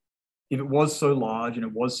collision? If it was so large and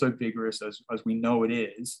it was so vigorous as we know it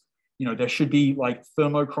is, you know, there should be like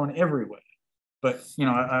thermochron everywhere. But, you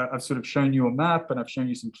know, I've sort of shown you a map and I've shown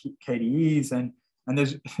you some KDEs, and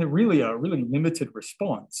there's really a really limited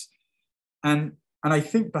response. And I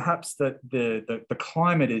think perhaps that the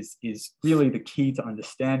climate is really the key to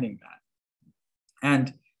understanding that.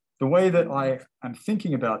 And the way that I am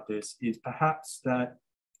thinking about this is perhaps that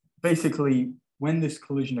basically when this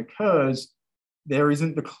collision occurs, there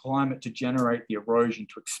isn't the climate to generate the erosion,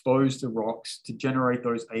 to expose the rocks, to generate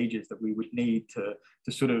those ages that we would need to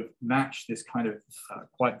sort of match this kind of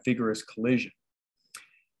quite vigorous collision.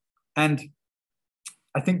 And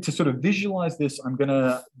I think to sort of visualize this, I'm going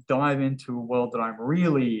to dive into a world that I'm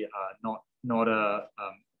really not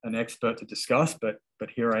an expert to discuss, but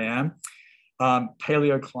here I am,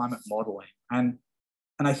 paleoclimate modeling.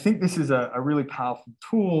 And I think this is a really powerful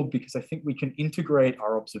tool because I think we can integrate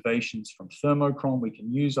our observations from thermochron, we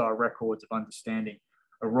can use our records of understanding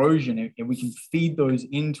erosion, and we can feed those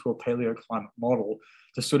into a paleoclimate model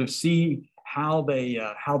to sort of see how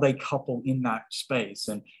they couple in that space.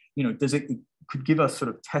 And, you know, it could give us sort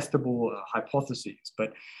of testable hypotheses,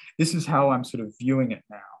 but this is how I'm sort of viewing it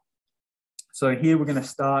now. So here we're going to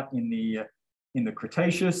start in the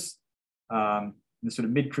Cretaceous, the sort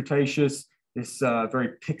of mid-Cretaceous. This is a very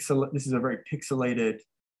pixelated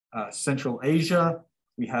Central Asia.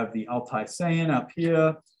 We have the Altai-Sayan up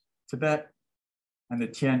here, Tibet, and the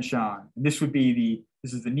Tian Shan. And this would be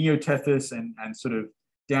this is the Neotethys, and sort of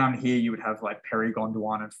down here you would have like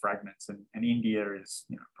Perigondwanan fragments, and India is,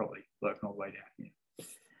 you know, probably lurking all the way down here.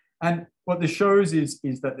 And what this shows is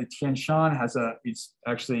that the Tian Shan it's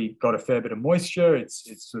actually got a fair bit of moisture. It's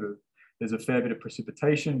sort of, there's a fair bit of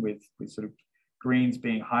precipitation with sort of greens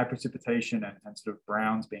being high precipitation and sort of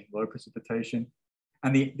browns being low precipitation.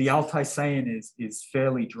 And the Altai-Sayan is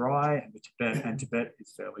fairly dry, and Tibet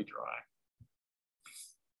is fairly dry.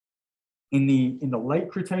 In the late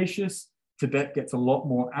Cretaceous, Tibet gets a lot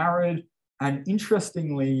more arid, and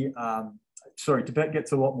interestingly, Tibet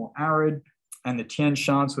gets a lot more arid, and the Tian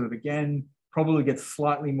Shan sort of again probably gets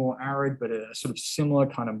slightly more arid, but a sort of similar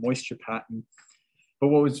kind of moisture pattern. But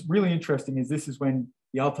what was really interesting is this is when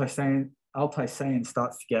the Altai-Sayan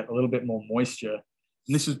starts to get a little bit more moisture.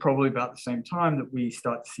 And this is probably about the same time that we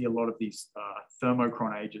start to see a lot of these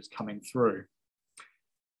thermochron ages coming through.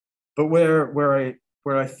 But where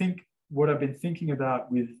I think what I've been thinking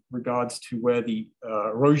about with regards to where the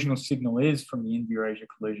erosional signal is from the India-Asia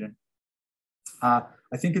collision, I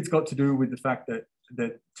think it's got to do with the fact that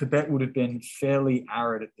Tibet would have been fairly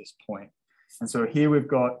arid at this point. And so here we've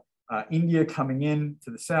got India coming in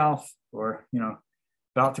to the south, or, you know,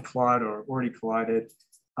 about to collide or already collided.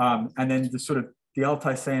 And then the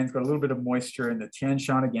Altai Sands got a little bit of moisture, and the Tian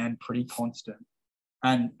Shan again, pretty constant.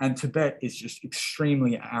 And Tibet is just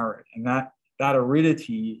extremely arid, and that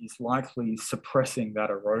aridity is likely suppressing that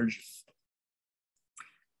erosion.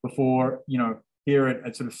 Before, you know, here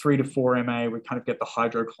at sort of 3 to 4 MA, we kind of get the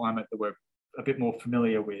hydroclimate that we're a bit more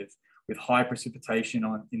familiar with high precipitation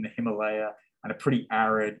in the Himalaya and a pretty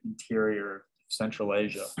arid interior of Central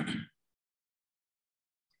Asia.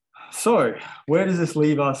 So where does this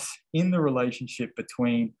leave us in the relationship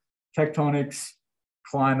between tectonics,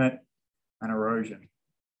 climate, and erosion?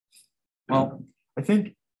 Well, I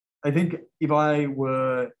think if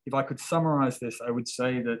I could summarize this, I would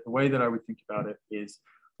say that the way that I would think about it is,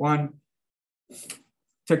 one,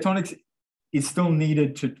 tectonics is still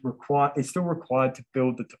required to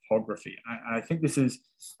build the topography. And I think this is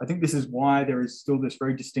why there is still this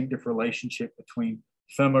very distinctive relationship between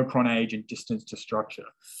thermochron age and distance to structure,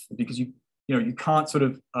 because you can't sort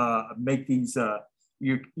of make these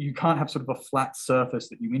you can't have sort of a flat surface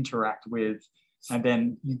that you interact with and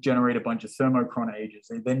then you generate a bunch of thermochron ages.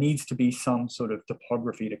 There needs to be some sort of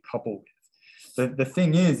topography to couple with. The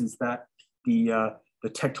thing is that the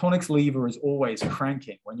tectonics lever is always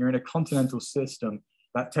cranking. When you're in a continental system,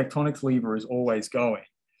 that tectonics lever is always going.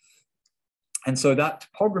 And so that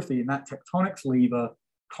topography and that tectonics lever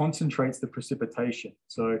concentrates the precipitation.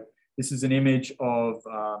 So this is an image of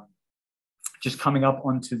just coming up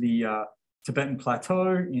onto the Tibetan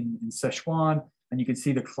Plateau in Sichuan, and you can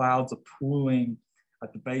see the clouds are pooling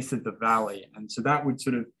at the base of the valley. And so that would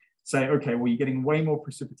sort of say, okay, well, you're getting way more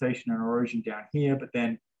precipitation and erosion down here, but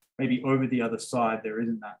then maybe over the other side, there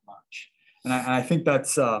isn't that much. And I think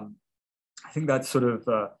that's sort of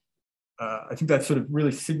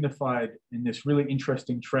really signified in this really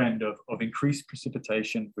interesting trend of increased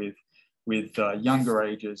precipitation with younger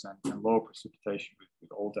ages and lower precipitation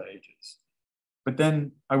with older ages. But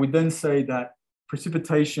then I would then say that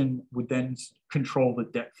precipitation would then control the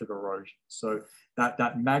depth of erosion. So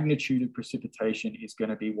that magnitude of precipitation is going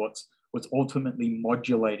to be what's ultimately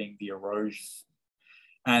modulating the erosion.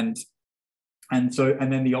 And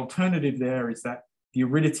then the alternative there is that the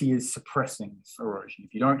aridity is suppressing erosion.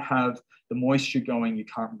 If you don't have the moisture going, you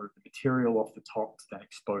can't remove the material off the top to then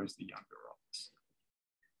expose the younger rocks.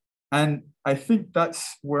 And I think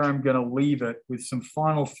that's where I'm going to leave it with some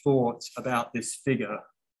final thoughts about this figure.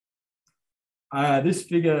 This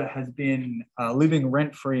figure has been living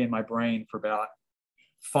rent-free in my brain for about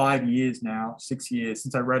 5 years now, 6 years,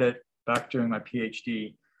 since I read it back during my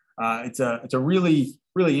PhD. It's a really,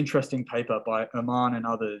 really interesting paper by Oman and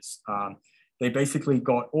others. They basically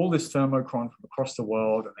got all this thermochron from across the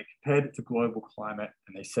world and they compared it to global climate,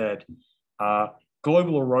 and they said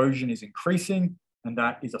global erosion is increasing, and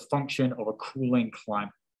that is a function of a cooling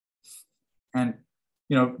climate. And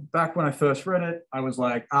you know, back when I first read it, I was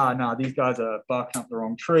like, no, these guys are barking up the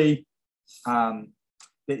wrong tree.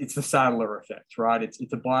 It's the Sadler effect, right?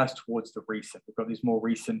 It's a bias towards the recent. We've got these more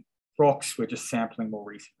recent rocks. We're just sampling more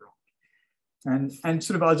recent rocks. And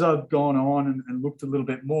sort of as I've gone on and looked a little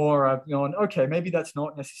bit more, I've gone, okay, maybe that's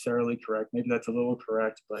not necessarily correct. Maybe that's a little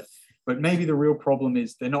correct, but maybe the real problem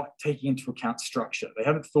is they're not taking into account structure. They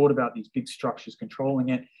haven't thought about these big structures controlling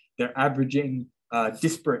it. They're averaging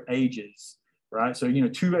disparate ages, right? So, you know,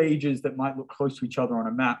 two ages that might look close to each other on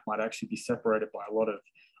a map might actually be separated by a lot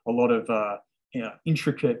of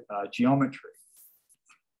intricate geometry.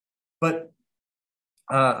 But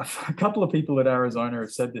a couple of people at Arizona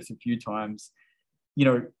have said this a few times. You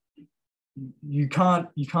know, you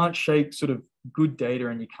can't shake sort of good data,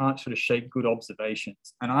 and you can't sort of shake good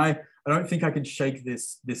observations. And I don't think I can shake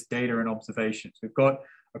this data and observations. We've got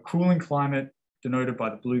a cooling climate denoted by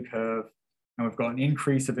the blue curve, and we've got an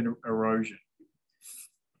increase of erosion.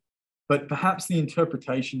 But perhaps the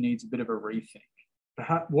interpretation needs a bit of a rethink.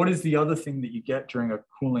 Perhaps what is the other thing that you get during a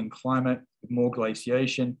cooling climate with more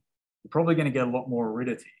glaciation? You're probably going to get a lot more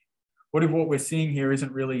aridity. What if what we're seeing here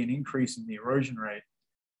isn't really an increase in the erosion rate,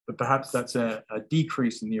 but perhaps that's a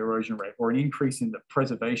decrease in the erosion rate or an increase in the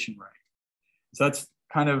preservation rate? So that's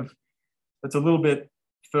a little bit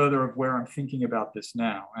further of where I'm thinking about this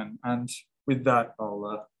now. And with that,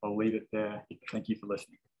 I'll leave it there. Thank you for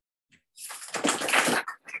listening.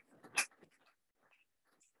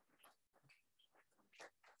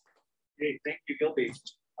 Great, thank you, Gilby.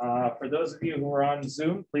 For those of you who are on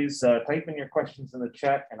Zoom, please type in your questions in the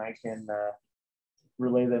chat, and I can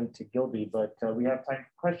relay them to Gilby, but we have time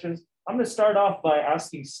for questions. I'm going to start off by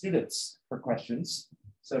asking students for questions.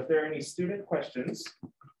 So if there are any student questions,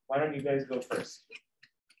 why don't you guys go first?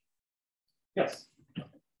 Yes.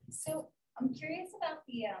 So I'm curious about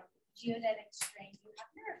the geodetic strain. Do you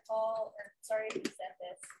happen to recall, or sorry if you said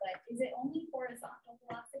this, but is it only horizontal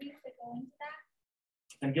velocities that go into that?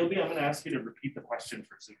 And Gilby, I'm going to ask you to repeat the question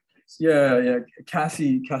for Zoom, please. Yeah.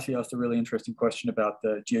 Cassie asked a really interesting question about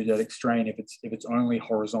the geodetic strain. If it's only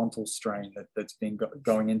horizontal strain that's been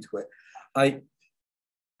going into it,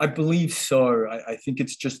 I believe so. I think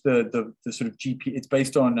it's just the sort of It's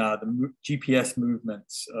based on the GPS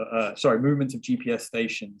movements. Movements of GPS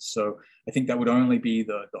stations. So I think that would only be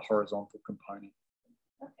the horizontal component.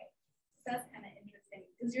 Okay, that's kind of interesting.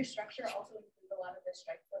 Does your structure also include a lot of the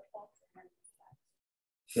strike slip faults?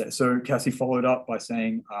 Yeah. So Cassie followed up by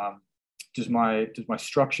saying, does my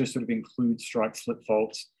structure sort of include strike slip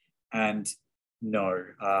faults? And no.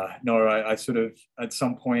 I sort of at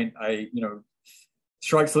some point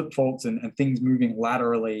strike slip faults and things moving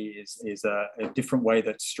laterally is a different way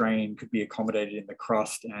that strain could be accommodated in the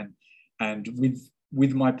crust, and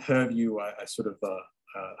with my purview, I sort of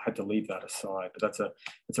had to leave that aside. But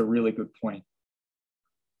that's a really good point.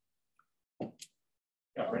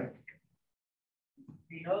 Yeah, right.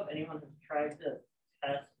 Do you know if anyone has tried to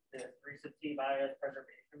test the recency bias,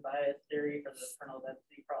 preservation bias theory for the kernel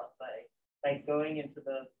density cross by going into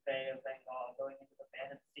the Bay of Bengal, going into the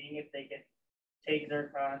fan, and seeing if they can take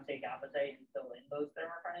zircon, take apatite, and fill in those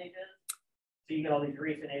thermochron ages? So you get all these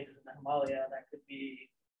recent ages in the Himalaya. That could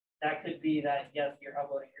be that yes, you're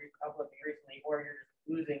uploading recently, or you're just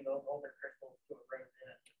losing those older crystals to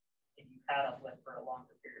erosion, and you had uplift for a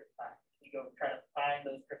longer period of time. You go try to find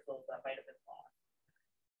those crystals that might have been lost.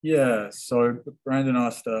 Yeah, so Brandon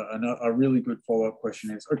asked a really good follow-up question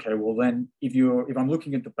is, okay, well then if I'm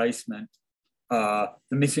looking at the basement, the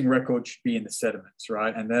missing record should be in the sediments,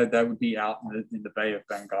 right? And that would be out in the Bay of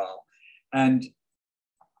Bengal. And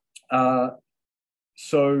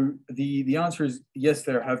so the answer is yes,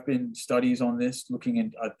 there have been studies on this looking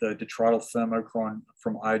at the detrital thermochron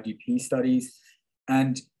from IODP studies,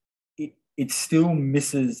 and it still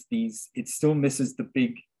misses the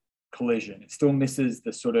big collision. It still misses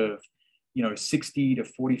the sort of 60 to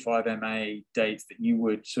 45 MA dates that you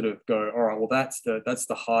would sort of go, all right, well that's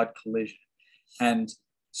the hard collision. And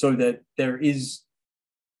so that there is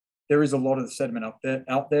a lot of the sediment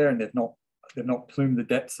out there, and they've not plumed the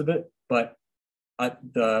depths of it, but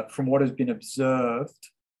from what has been observed,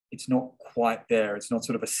 it's not quite there. It's not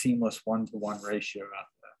sort of a seamless 1-to-1 ratio out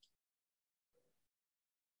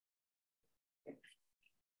there.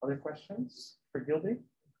 Other questions for Gilby?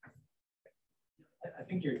 I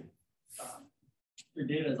think your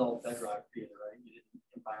data is all bedrock data, right? You didn't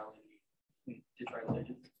compile any detrital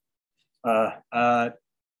agents.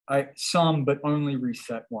 Some, but only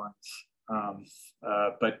reset ones.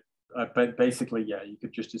 But basically, yeah, you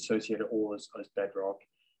could just associate it all as bedrock.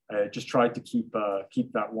 Just tried to keep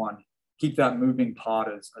that moving part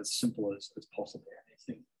as simple as possible. Yeah, it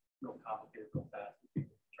seems real complicated, real fast.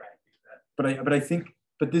 Try and do that. But I think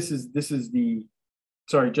this is the.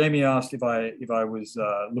 Sorry, Jamie asked if I was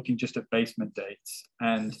looking just at basement dates,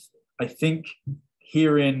 and I think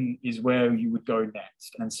herein is where you would go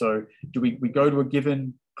next. And so do we go to a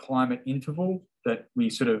given climate interval that we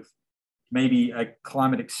sort of, maybe a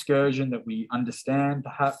climate excursion that we understand,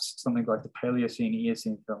 perhaps something like the Paleocene,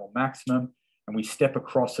 Eocene thermal maximum, and we step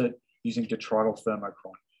across it using detrital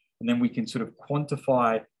thermochron. And then we can sort of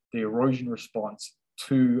quantify the erosion response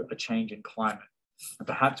to a change in climate. And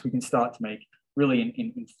perhaps we can start to make really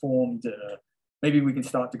informed, maybe we can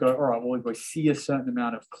start to go, all right, well, if we see a certain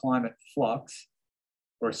amount of climate flux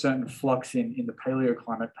or a certain flux in the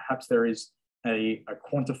paleoclimate, perhaps there is a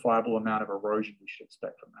quantifiable amount of erosion we should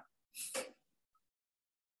expect from that.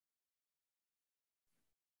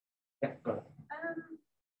 Yeah, go ahead.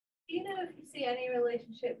 Do you know if you see any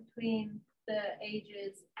relationship between the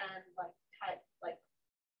ages and like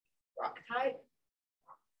rock type?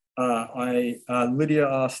 Lydia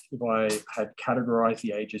asked if I had categorized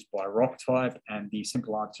the ages by rock type, and the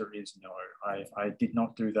simple answer is no. I did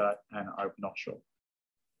not do that, and I'm not sure.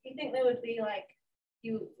 Do you think there would be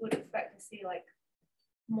you would expect to see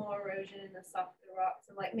more erosion in the softer rocks,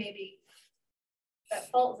 and maybe at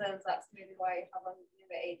fault zones, that's maybe why you have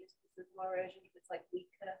younger ages, because there's more erosion if it's weaker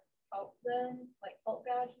fault zone, fault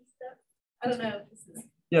gouge and stuff. I don't know if this is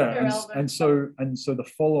and so the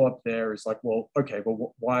follow-up there is well, okay,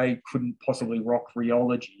 well, why couldn't possibly rock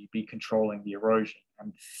rheology be controlling the erosion?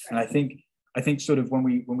 And I think sort of when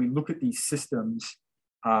we look at these systems,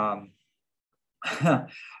 I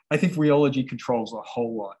think rheology controls a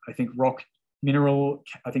whole lot. I think rock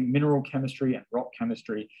I think mineral chemistry and rock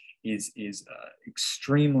chemistry is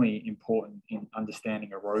extremely important in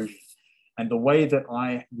understanding erosion. And the way that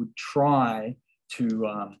I would try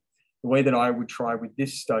with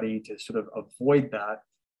this study to sort of avoid that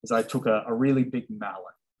is I took a really big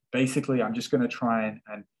mallet. Basically, I'm just going to try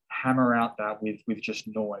and hammer out that with just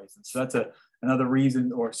noise. And so that's another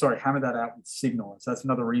reason, or sorry, hammer that out with signal. And so that's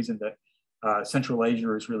another reason that Central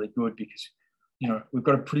Asia is really good, because we've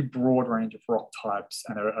got a pretty broad range of rock types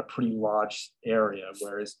and a pretty large area.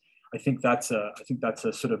 Whereas I think that's a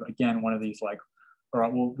sort of, again, one of these like, all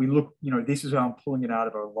right, well, we look, this is how I'm pulling it out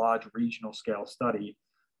of a large regional scale study,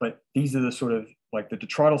 but these are the sort of like the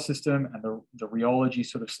detrital system and the rheology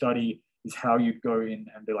sort of study is how you'd go in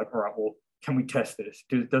and be like, all right, well, can we test this?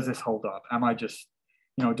 Does this hold up? Am I just,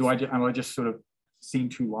 am I just sort of seen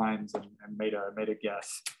two lines and made a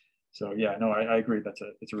guess? So yeah, no, I agree.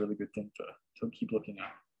 It's a really good thing to keep looking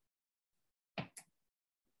at.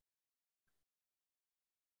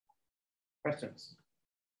 Questions?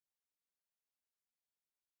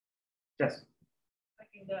 Yes. I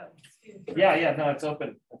can go. Yeah, no, it's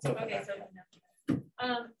open. It's open. Okay, so I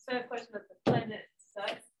have a question about the climate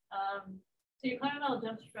sucks. So your climate model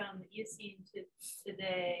jumps from the Eocene to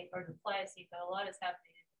today, or the Pliocene, but a lot is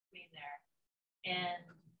happening in between there. And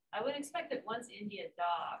I would expect that once India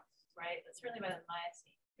docks, right, but certainly by the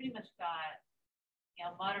Miocene, pretty much got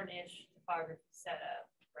modern-ish topography set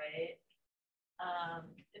up, right?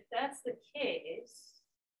 If that's the case,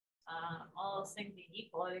 all else things being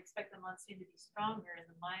equal, I'd expect the monsoon to be stronger in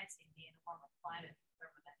the Miocene being a form of climate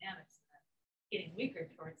thermodynamics, and then getting weaker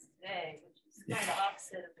towards today, which is kind of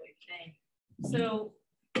opposite of what you're saying. So,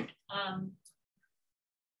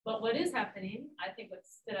 but what is happening, I think what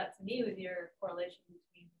stood out to me with your correlation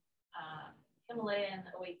between Himalaya and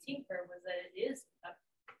the 018 curve was that it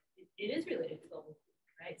is related to global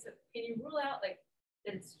warming, right? So can you rule out like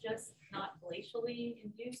that it's just not glacially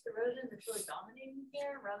induced erosion that's really dominating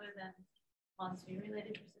here rather than monsoon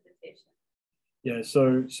related precipitation? Yeah,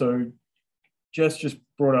 so Jess just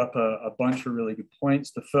brought up a bunch of really good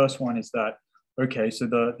points. The first one is that, okay, so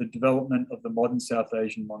the development of the modern South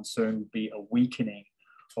Asian monsoon would be a weakening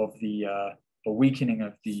of the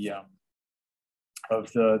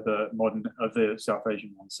South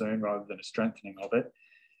Asian monsoon rather than a strengthening of it,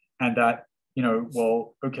 and that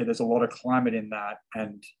well, okay, there's a lot of climate in that,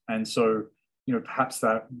 and so perhaps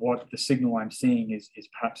that what the signal I'm seeing is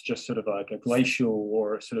perhaps just sort of like a glacial,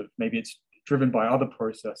 or sort of maybe it's driven by other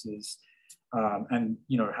processes, and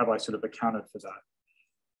have I sort of accounted for that?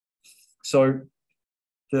 So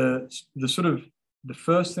the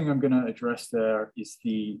first thing I'm going to address there is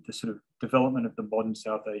the sort of development of the modern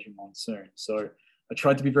South Asian monsoon. So I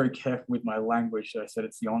tried to be very careful with my language. So I said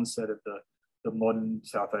it's the onset of the modern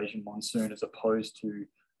South Asian monsoon as opposed to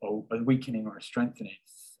a weakening or a strengthening.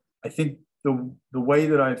 I think the way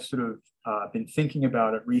that I've sort of been thinking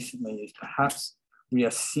about it recently is perhaps we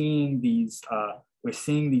are seeing these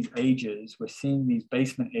ages, we're seeing these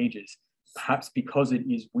basement ages, perhaps because it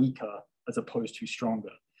is weaker as opposed to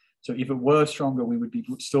stronger. So if it were stronger, we would be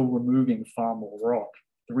still removing far more rock.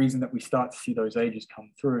 The reason that we start to see those ages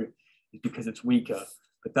come through is because it's weaker.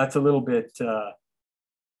 But that's a little bit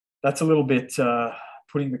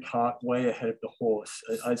putting the cart way ahead of the horse.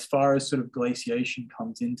 As far as sort of glaciation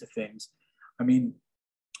comes into things, I mean,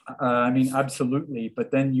 absolutely.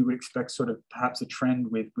 But then you would expect sort of perhaps a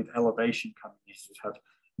trend with elevation coming in. You'd have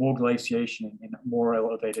more glaciation in more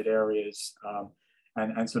elevated areas.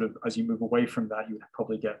 And sort of as you move away from that, you would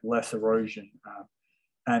probably get less erosion.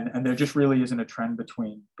 And there just really isn't a trend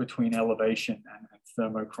between elevation and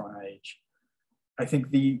thermochron age. I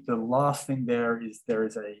think the last thing there is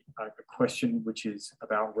a question which is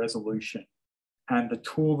about resolution. And the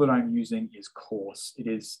tool that I'm using is coarse. It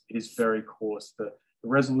is very coarse. The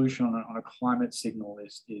resolution on a climate signal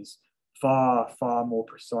is far more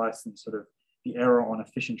precise than sort of the error on a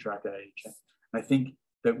fission track age. And I think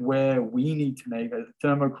that where we need to make a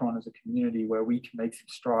thermochron as a community, where we can make some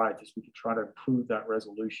strides, is we can try to improve that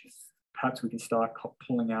resolution. Perhaps we can start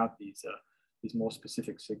pulling out these more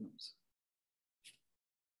specific signals.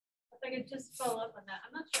 If I could just follow up on that,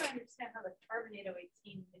 I'm not sure I understand how the carbonate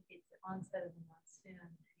 018 indicates the onset of the monsoon in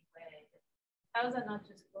any way. How is that not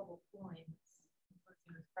just global cooling?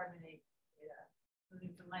 It's carbonate data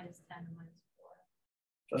moving from -10 to -4.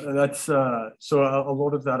 That's so a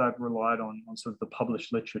lot of that I've relied on sort of the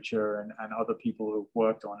published literature and other people who've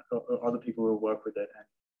worked on it, other people who work with it, and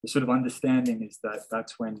the sort of understanding is that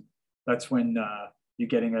that's when you're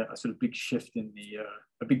getting a sort of big shift in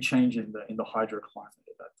a big change in the hydroclimate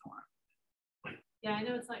at that time. Yeah, I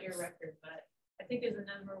know it's not your record, but I think there's a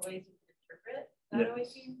number of ways you can interpret that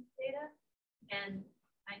 018 data. And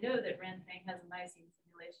I know that Ranping has a Miocene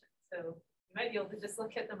simulation. So you might be able to just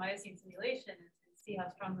look at the Miocene simulation and see how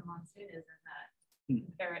strong the monsoon is in that,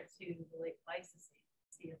 compare it to the late Pleistocene,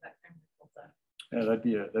 see if that kind of holds up. Yeah,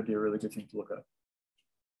 that'd be a really good thing to look at.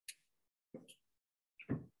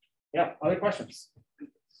 Yeah, other questions?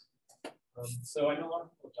 So I know a lot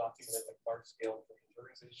of people talking about the large scale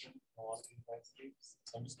miniaturization in a lot of these landscapes.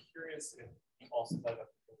 So I'm just curious if you also have a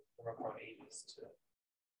thermochron ages to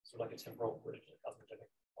sort of like a temporal bridge and cosmogenic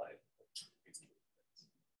life.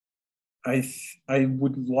 I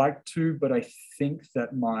would like to, but I think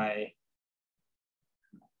that my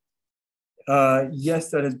yes,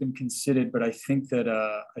 that has been considered, but I think that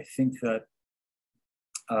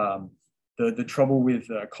the trouble with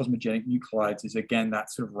cosmogenic nuclides is, again,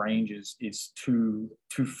 that sort of range is too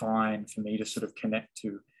fine for me to sort of connect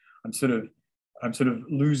to. I'm sort of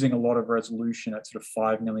losing a lot of resolution at sort of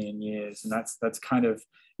 5 million years, and that's kind of,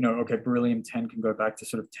 you know, okay, beryllium-10 can go back to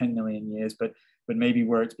sort of 10 million years, but maybe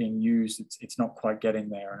where it's being used, it's not quite getting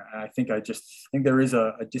there. And I think there is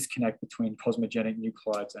a disconnect between cosmogenic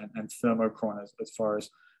nuclides and thermochron as far as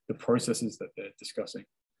the processes that they're discussing.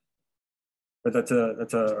 But that's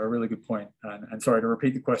a really good point. And sorry, to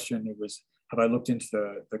repeat the question, it was, have I looked into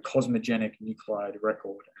the cosmogenic nuclide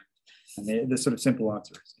record? And the sort of simple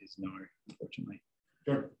answer is no, unfortunately.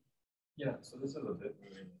 Sure. Yeah, so this is a bit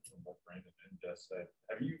moving from what Brandon and Jess said.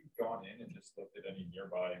 Have you gone in and just looked at any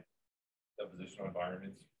nearby depositional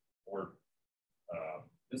environments or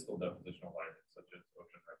distal depositional environments, such as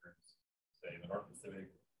ocean records, say in the North Pacific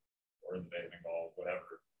or in the Bay of Bengal,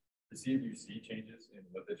 whatever, to see if you see changes in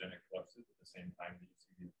lithogenic fluxes at the same time that you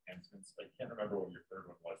see these enhancements? I can't remember what your third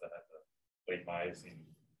one was that had the late Miocene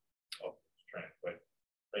trend, but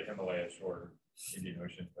right Himalaya shore, Indian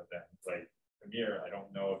Ocean, but then like Pamir, I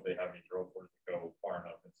don't know if they have any drill cores to go far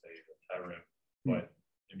enough and say the Tarim, but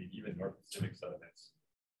I mean, even North Pacific sediments,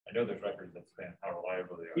 I know there's records that span how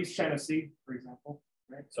reliable they are. East China Sea, for example,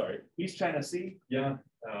 right? Sorry. East China Sea? Yeah.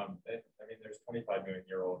 I mean, there's 25 million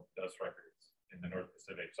year old dust records in the North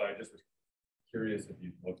Pacific. So I just was curious if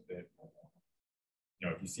you've looked at, you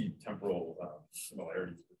know, if you see temporal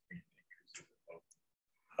similarities between increases of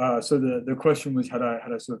both. So the question was, had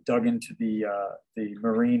I sort of dug into the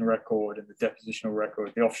marine record and the depositional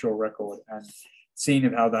record, the offshore record, and seen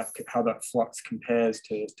of how that flux compares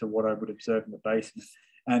to what I would observe in the basement.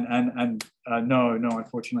 And no,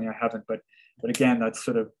 unfortunately I haven't. But again, that's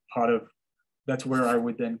sort of that's where I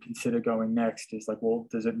would then consider going next. Is like, well,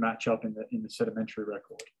 does it match up in the sedimentary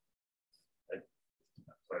record?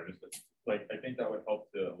 Sorry, I think that would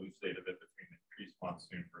help to elucidate a bit between increased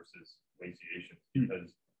monsoon versus glaciation,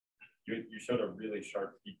 because you showed a really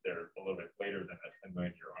sharp peak there a little bit later than that 10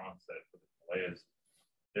 million year onset for the Himalayas.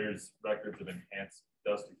 There's records of enhanced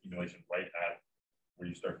dust accumulation right at where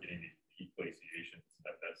you start getting these peak glaciations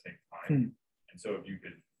at that same time. And so if you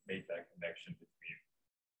could make that connection between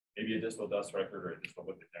maybe a distal dust record or a distal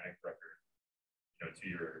lithogenic record, you know, to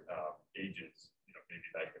your ages, you know, maybe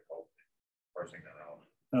that could help in parsing that out.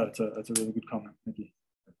 Oh, that's a really good comment. Thank you.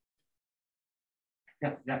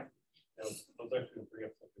 Yeah. I was actually going to bring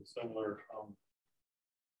up something similar.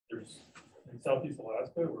 There's in Southeast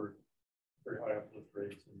Alaska, we're very high uplift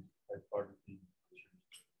rates and typography.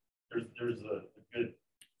 There's a good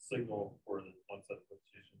signal for the onset of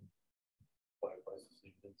glaciation by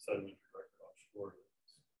Pleistocene and sedimentary record offshore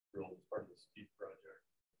that's drilled as part of the SPEED project.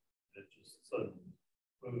 It just suddenly,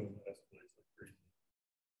 boom, escalates like crazy.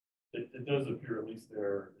 It does appear, at least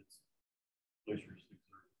there, it's glaciers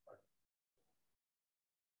exert.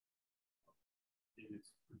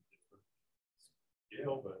 It's pretty different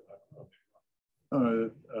scale, but I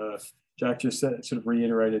don't know. Jack just sort of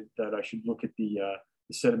reiterated that I should look at the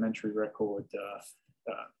sedimentary record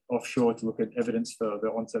offshore to look at evidence for the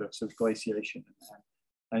onset of sort of glaciation.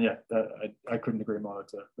 And yeah, I couldn't agree more.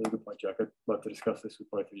 It's a really good point, Jack. I'd love to discuss this with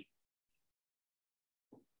both of you.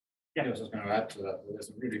 Yeah, I was just going to add to that. There's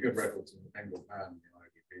some really good records in the Bengal Pan, the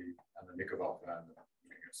IVP, and the Nicobar Pan,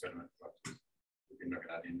 looking at sediment fluxes. We've been looking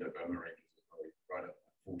at Indo-Burma ranges as well. Right at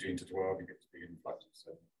 14 to 12, you get to big influxes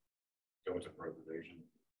of sediment. Delta provokation.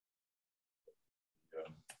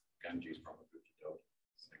 Ganges probably to delta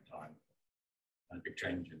at the same time. And a big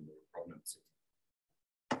change in the provenance.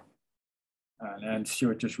 And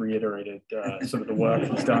Stuart just reiterated sort of the work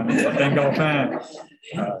that's done in the Bengal Pan.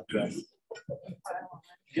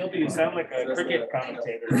 Gilby, you sound like a cricket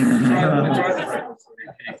commentator.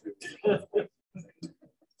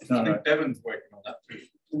 I think Devon's working on that too.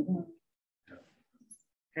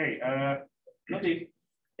 Okay, Gilby,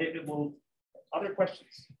 it will. Other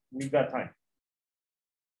questions? We've got time.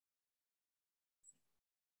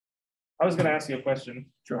 I was going to ask you a question.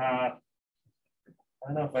 Sure.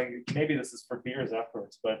 I don't know if maybe this is for beers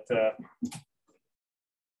afterwards, but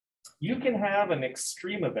you can have an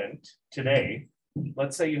extreme event today.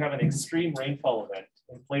 Let's say you have an extreme rainfall event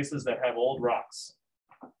in places that have old rocks.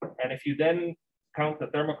 And if you then count the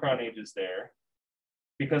thermochron ages there,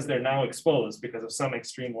 because they're now exposed because of some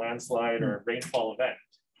extreme landslide or rainfall event,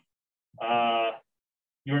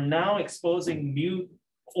 you're now exposing new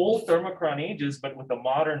old thermochron ages, but with a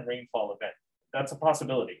modern rainfall event. That's a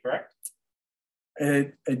possibility, correct?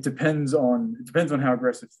 It depends on how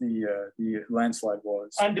aggressive the landslide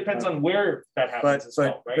was, and depends on where that happens as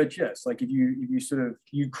well, right? But yes, like if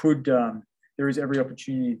you could there is every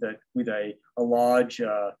opportunity that with a large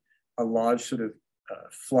sort of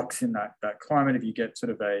flux in that climate, if you get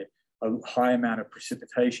sort of a high amount of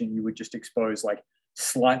precipitation, you would just expose like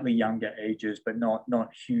slightly younger ages, but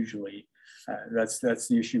not hugely. That's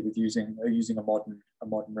the issue with using a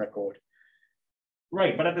modern record.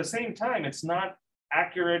 Right, but at the same time, it's not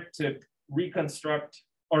accurate to reconstruct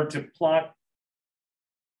or to plot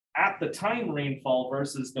at the time rainfall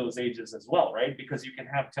versus those ages as well, right? Because you can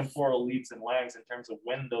have temporal leads and lags in terms of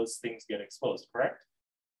when those things get exposed, correct?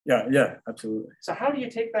 Yeah, absolutely. So how do you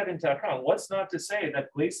take that into account? What's not to say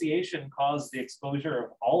that glaciation caused the exposure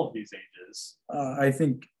of all of these ages? I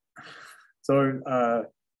think so.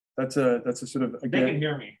 That's a sort of, again, they can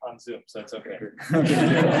hear me on Zoom, so it's okay.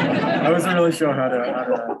 I wasn't really sure how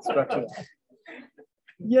to structure that.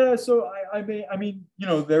 Yeah, so I mean, you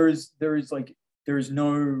know, there is an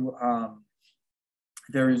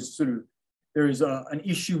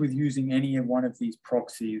issue with using any one of these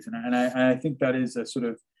proxies, and I think that is a sort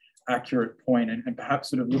of accurate point, and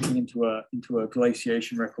perhaps sort of looking into a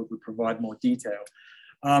glaciation record would provide more detail.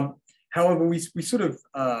 However, we sort of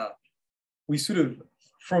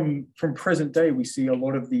from present day, we see a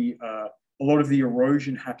lot of the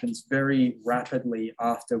erosion happens very rapidly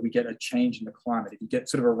after we get a change in the climate. If you get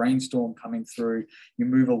sort of a rainstorm coming through, you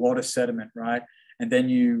move a lot of sediment, right? And then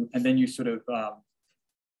you see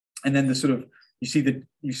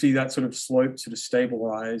that sort of slope sort of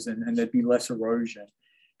stabilize, and there'd be less erosion.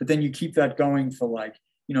 But then you keep that going for, like,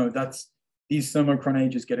 you know, these thermochron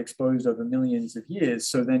ages get exposed over millions of years.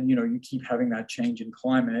 So then, you know, you keep having that change in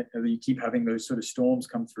climate, or you keep having those sort of storms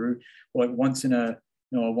come through, like once in a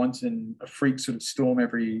freak sort of storm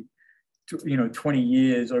every, 20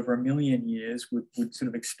 years, over a million years would sort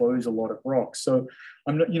of expose a lot of rocks. So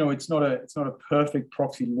I'm not, it's not a perfect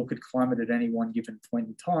proxy to look at climate at any one given point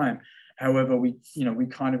in time. However, we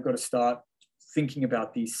kind of got to start thinking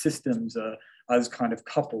about these systems as kind of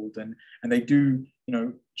coupled, and they do,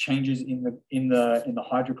 changes in the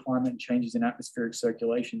hydroclimate and changes in atmospheric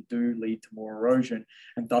circulation do lead to more erosion,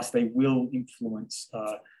 and thus they will influence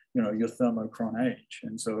your thermochron age.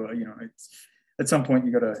 And so it's at some point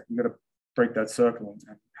you gotta break that circle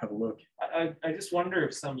and have a look. I just wonder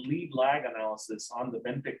if some lead lag analysis on the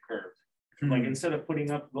benthic curve, like instead of putting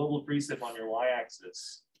up global precip on your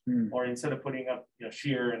y-axis, or instead of putting up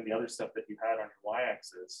shear and the other stuff that you had on your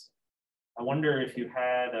y-axis, I wonder if you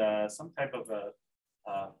had some type of a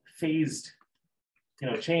phased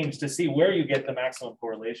change to see where you get the maximum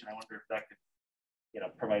correlation. I wonder if that could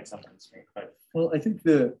provide something to me. But well, I think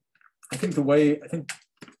the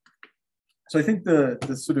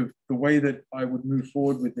way that I would move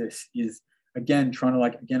forward with this is, again, trying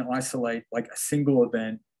to isolate like a single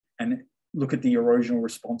event and look at the erosional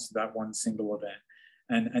response to that one single event.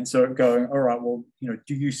 And so going, all right, well,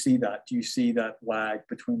 do you see that? Do you see that lag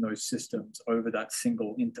between those systems over that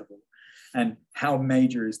single interval? And how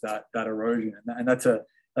major is that erosion? And that's a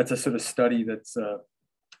sort of study that's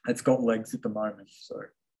got legs at the moment. So.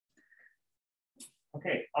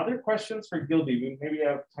 Okay, other questions for Gilby? We maybe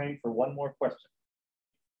have time for one more question.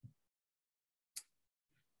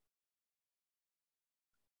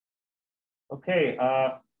 Okay,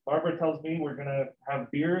 Barbara tells me we're gonna have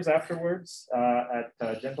beers afterwards at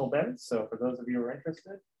Gentle Ben's. So for those of you who are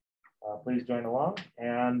interested, please join along.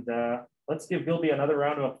 And let's give Gilby another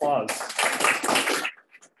round of applause.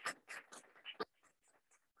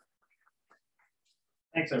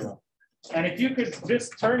 Thanks, everyone. And if you could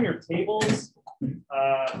just turn your tables,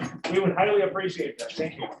 we would highly appreciate that.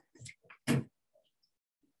 Thank you.